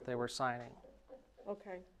didn't know what they were signing.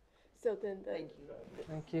 Okay. So then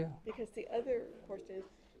Thank you. because the other question is,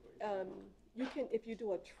 you can, if you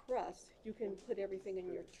do a trust, you can put everything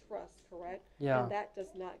in your trust, correct? Yeah. And that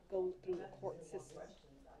does not go through the court system.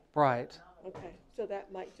 Right. Okay. So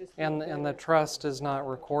that might just be And the better. trust is not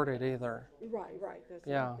recorded either. Right. That's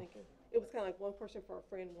what Yeah. I'm thinking. It was kind of like one person for a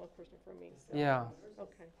friend, one person for me. So. Yeah.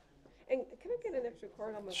 Okay. And can I get an extra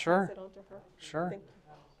card? I'm going to Sure. pass it on to her. Sure. Thank you.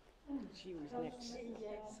 She was next.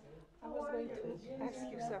 Yes, I was going to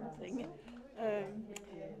ask you something.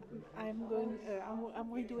 I'm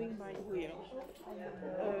redoing my will.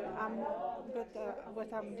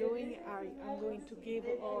 What I'm doing, I'm going to give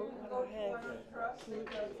all what I have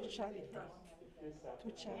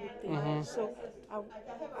to charity. Mhm. So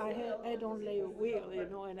I had only a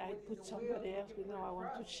will, and I put somebody else. I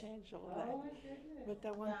want to change all that. But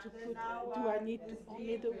I want to put. Do I need to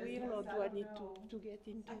need a will, or do I need to get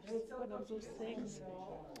into one of those things?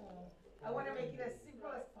 I want to make it as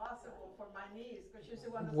simple as possible for my niece, because she's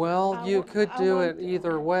the one who's. Well, you could do it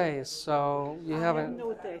either way, so you I haven't. have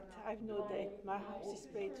no debt. My house is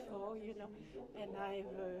paid for, and I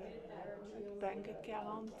have a bank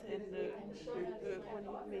account and a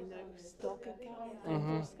stock account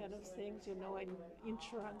and those kind of things, and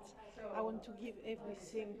insurance. I want to give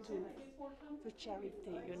everything to the charity,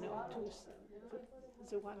 to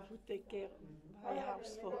the one who take care of my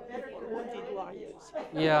house for wounded warriors.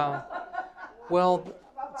 Yeah. Well,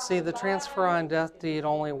 see, the transfer on death deed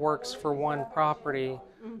only works for one property.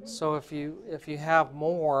 So if you have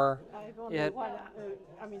more, I have only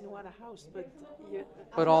one house,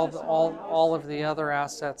 but all of the other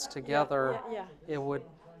assets together, yeah. it would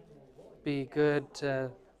be good to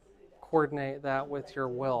coordinate that with your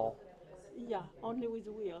will. Yeah, only with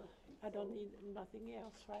the will. I don't need nothing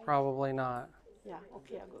else, right? Probably not. Yeah,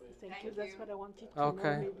 okay, I go, thank you, that's what I wanted to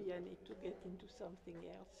Okay. know, maybe I need to get into something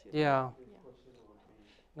else. Yeah.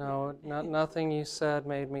 Yeah. No, nothing you said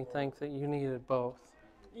made me think that you needed both.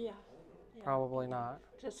 Yeah. Yeah. Probably not.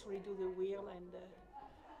 Just redo the will and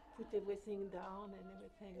put everything down and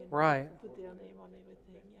everything, and Right. put their name on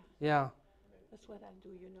everything, yeah. Yeah. That's what I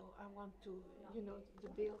do, I want to,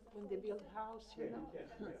 when they build a house,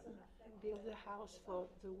 build a house for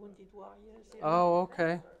the wounded warriors, Oh,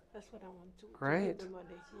 okay. That's what I want to Great. get the money,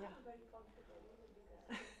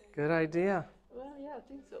 yeah. Good idea. Well, yeah, I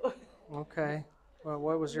think so. Okay. Well,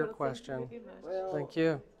 what was your Well, question? thank you very much. Well, Thank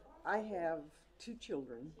you. I have 2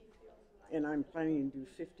 children, and I'm planning to do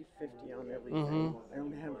 50-50 on everything. I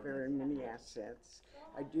don't have very many assets.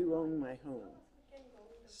 I do own my home.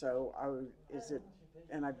 So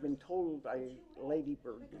and I've been told Lady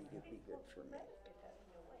Bird deed would be good for me.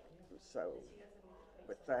 So,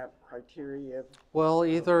 with that criteria, Well,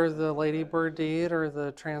 either the ladybird deed or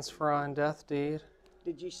the transfer on death deed.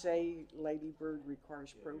 did you say Lady Bird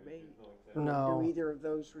requires probate? Or No. do either of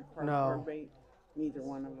those require No. probate? Neither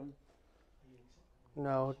one of them?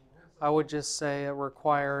 No. I would just say it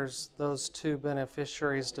requires those 2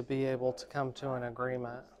 beneficiaries to be able to come to an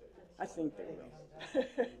agreement. I think they will.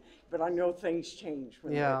 But I know things change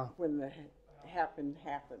when the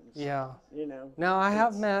happens. Yeah. Now, I It's-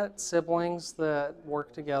 have met siblings that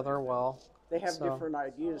work together well. They have so- different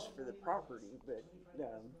ideas for the property, but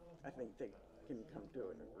I think they can come to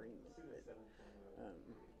an agreement. But,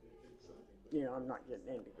 I'm not getting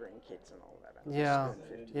into grandkids and all that. I'm Yeah, just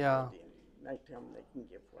doing 50-50. yeah. And I tell them they can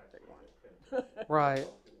give what they want. Right.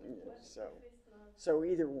 So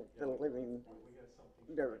either the living,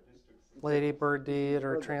 the Ladybird deed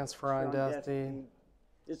or the transfer on death deed.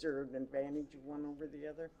 Is there an advantage of one over the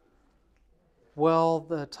other? Well,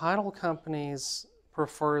 the title companies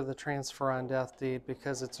prefer the transfer on death deed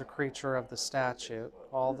because it's a creature of the statute.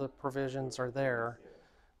 All the provisions are there,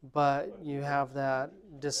 but you have that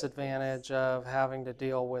disadvantage of having to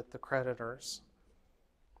deal with the creditors.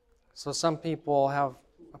 So some people have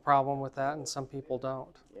a problem with that and some people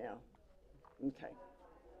don't. Yeah. Okay.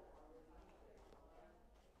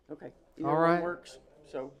 Okay. All Either right. one works,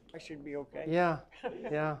 so I should be okay. Yeah,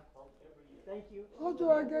 yeah. Thank you. How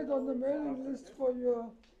do I get on the mailing list for your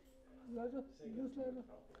newsletter?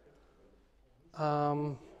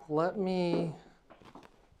 Let me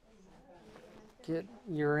get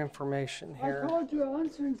your information I here. called your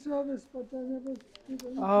answering service, but I never did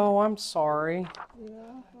anything. Oh, I'm sorry. Yeah,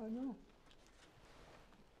 I know.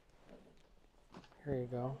 Here you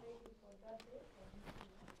go.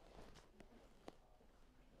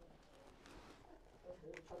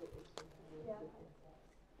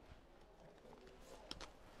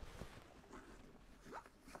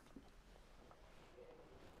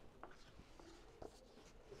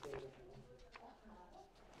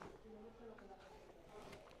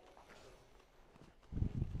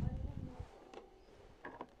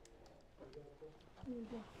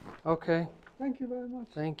 Okay. Thank you very much.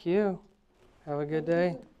 Thank you. Have a good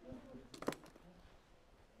day.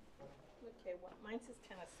 Okay, well, mine's is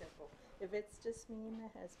kind of simple. If it's just me and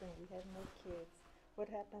my husband, we have no kids, what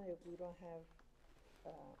happens if we don't have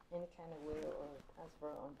any kind of will or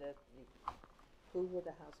transfer on death deed? Who would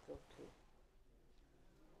the house go to?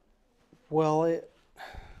 Well,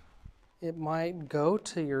 it might go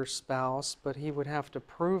to your spouse, but he would have to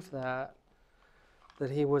prove that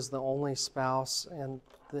he was the only spouse, and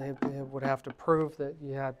they would have to prove that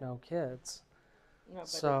you had no kids. No, but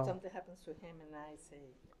So- if something happens to him and I say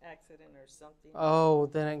accident or something. Oh,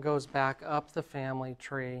 then it goes back up the family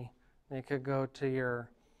tree. It could go to your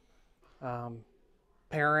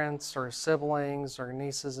parents or siblings or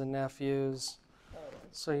nieces and nephews.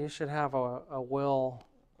 So you should have a will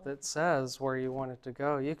that says where you want it to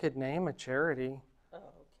go. You could name a charity. Oh,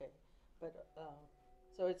 okay. But,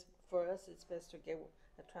 so it's, for us, it's best to get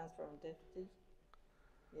a transfer on death deed,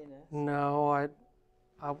 No,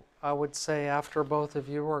 I would say after both of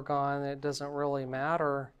you are gone, it doesn't really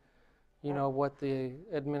matter, what the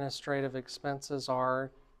administrative expenses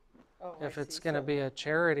are. Oh, If I it's see. going to So- be a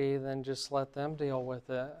charity, then just let them deal with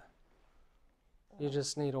it. You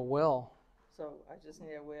just need a will. So I just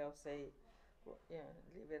need a will, say,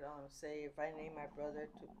 leave it on, say if I name my brother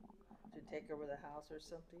to take over the house or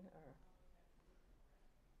something, or?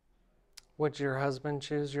 Would your husband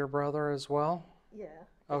choose your brother as well? Yeah.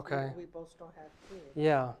 'Cause Okay. We both don't have kids.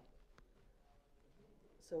 Yeah,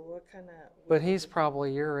 So what kind of? but he's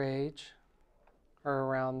probably your age or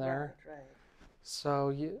around there. Right.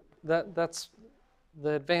 So that's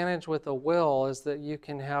the advantage with a will is that you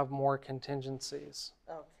can have more contingencies.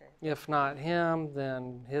 Okay. If not him,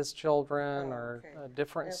 then his children Oh, or okay. a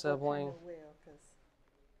different And sibling. What kind of will? 'Cause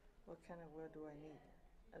kind of will do I need?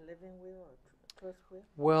 A living will or trust will?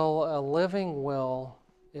 Well, a living will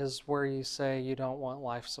is where you say you don't want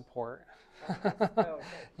life support. Okay.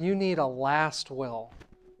 You need a last will.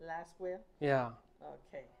 Last will? Yeah.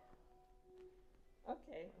 Okay.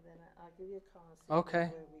 Okay, then I'll give you a call and see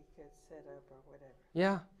Okay. where we could set up or whatever.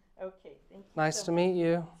 Yeah. Okay, thank you. Nice to meet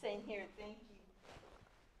you. Same here, thank you.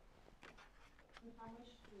 How much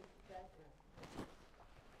do that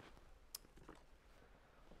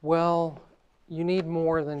Well, you need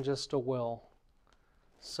more than just a will.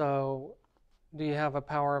 So, do you have a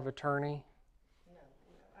power of attorney? No,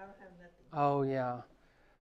 I don't have nothing. Oh, yeah.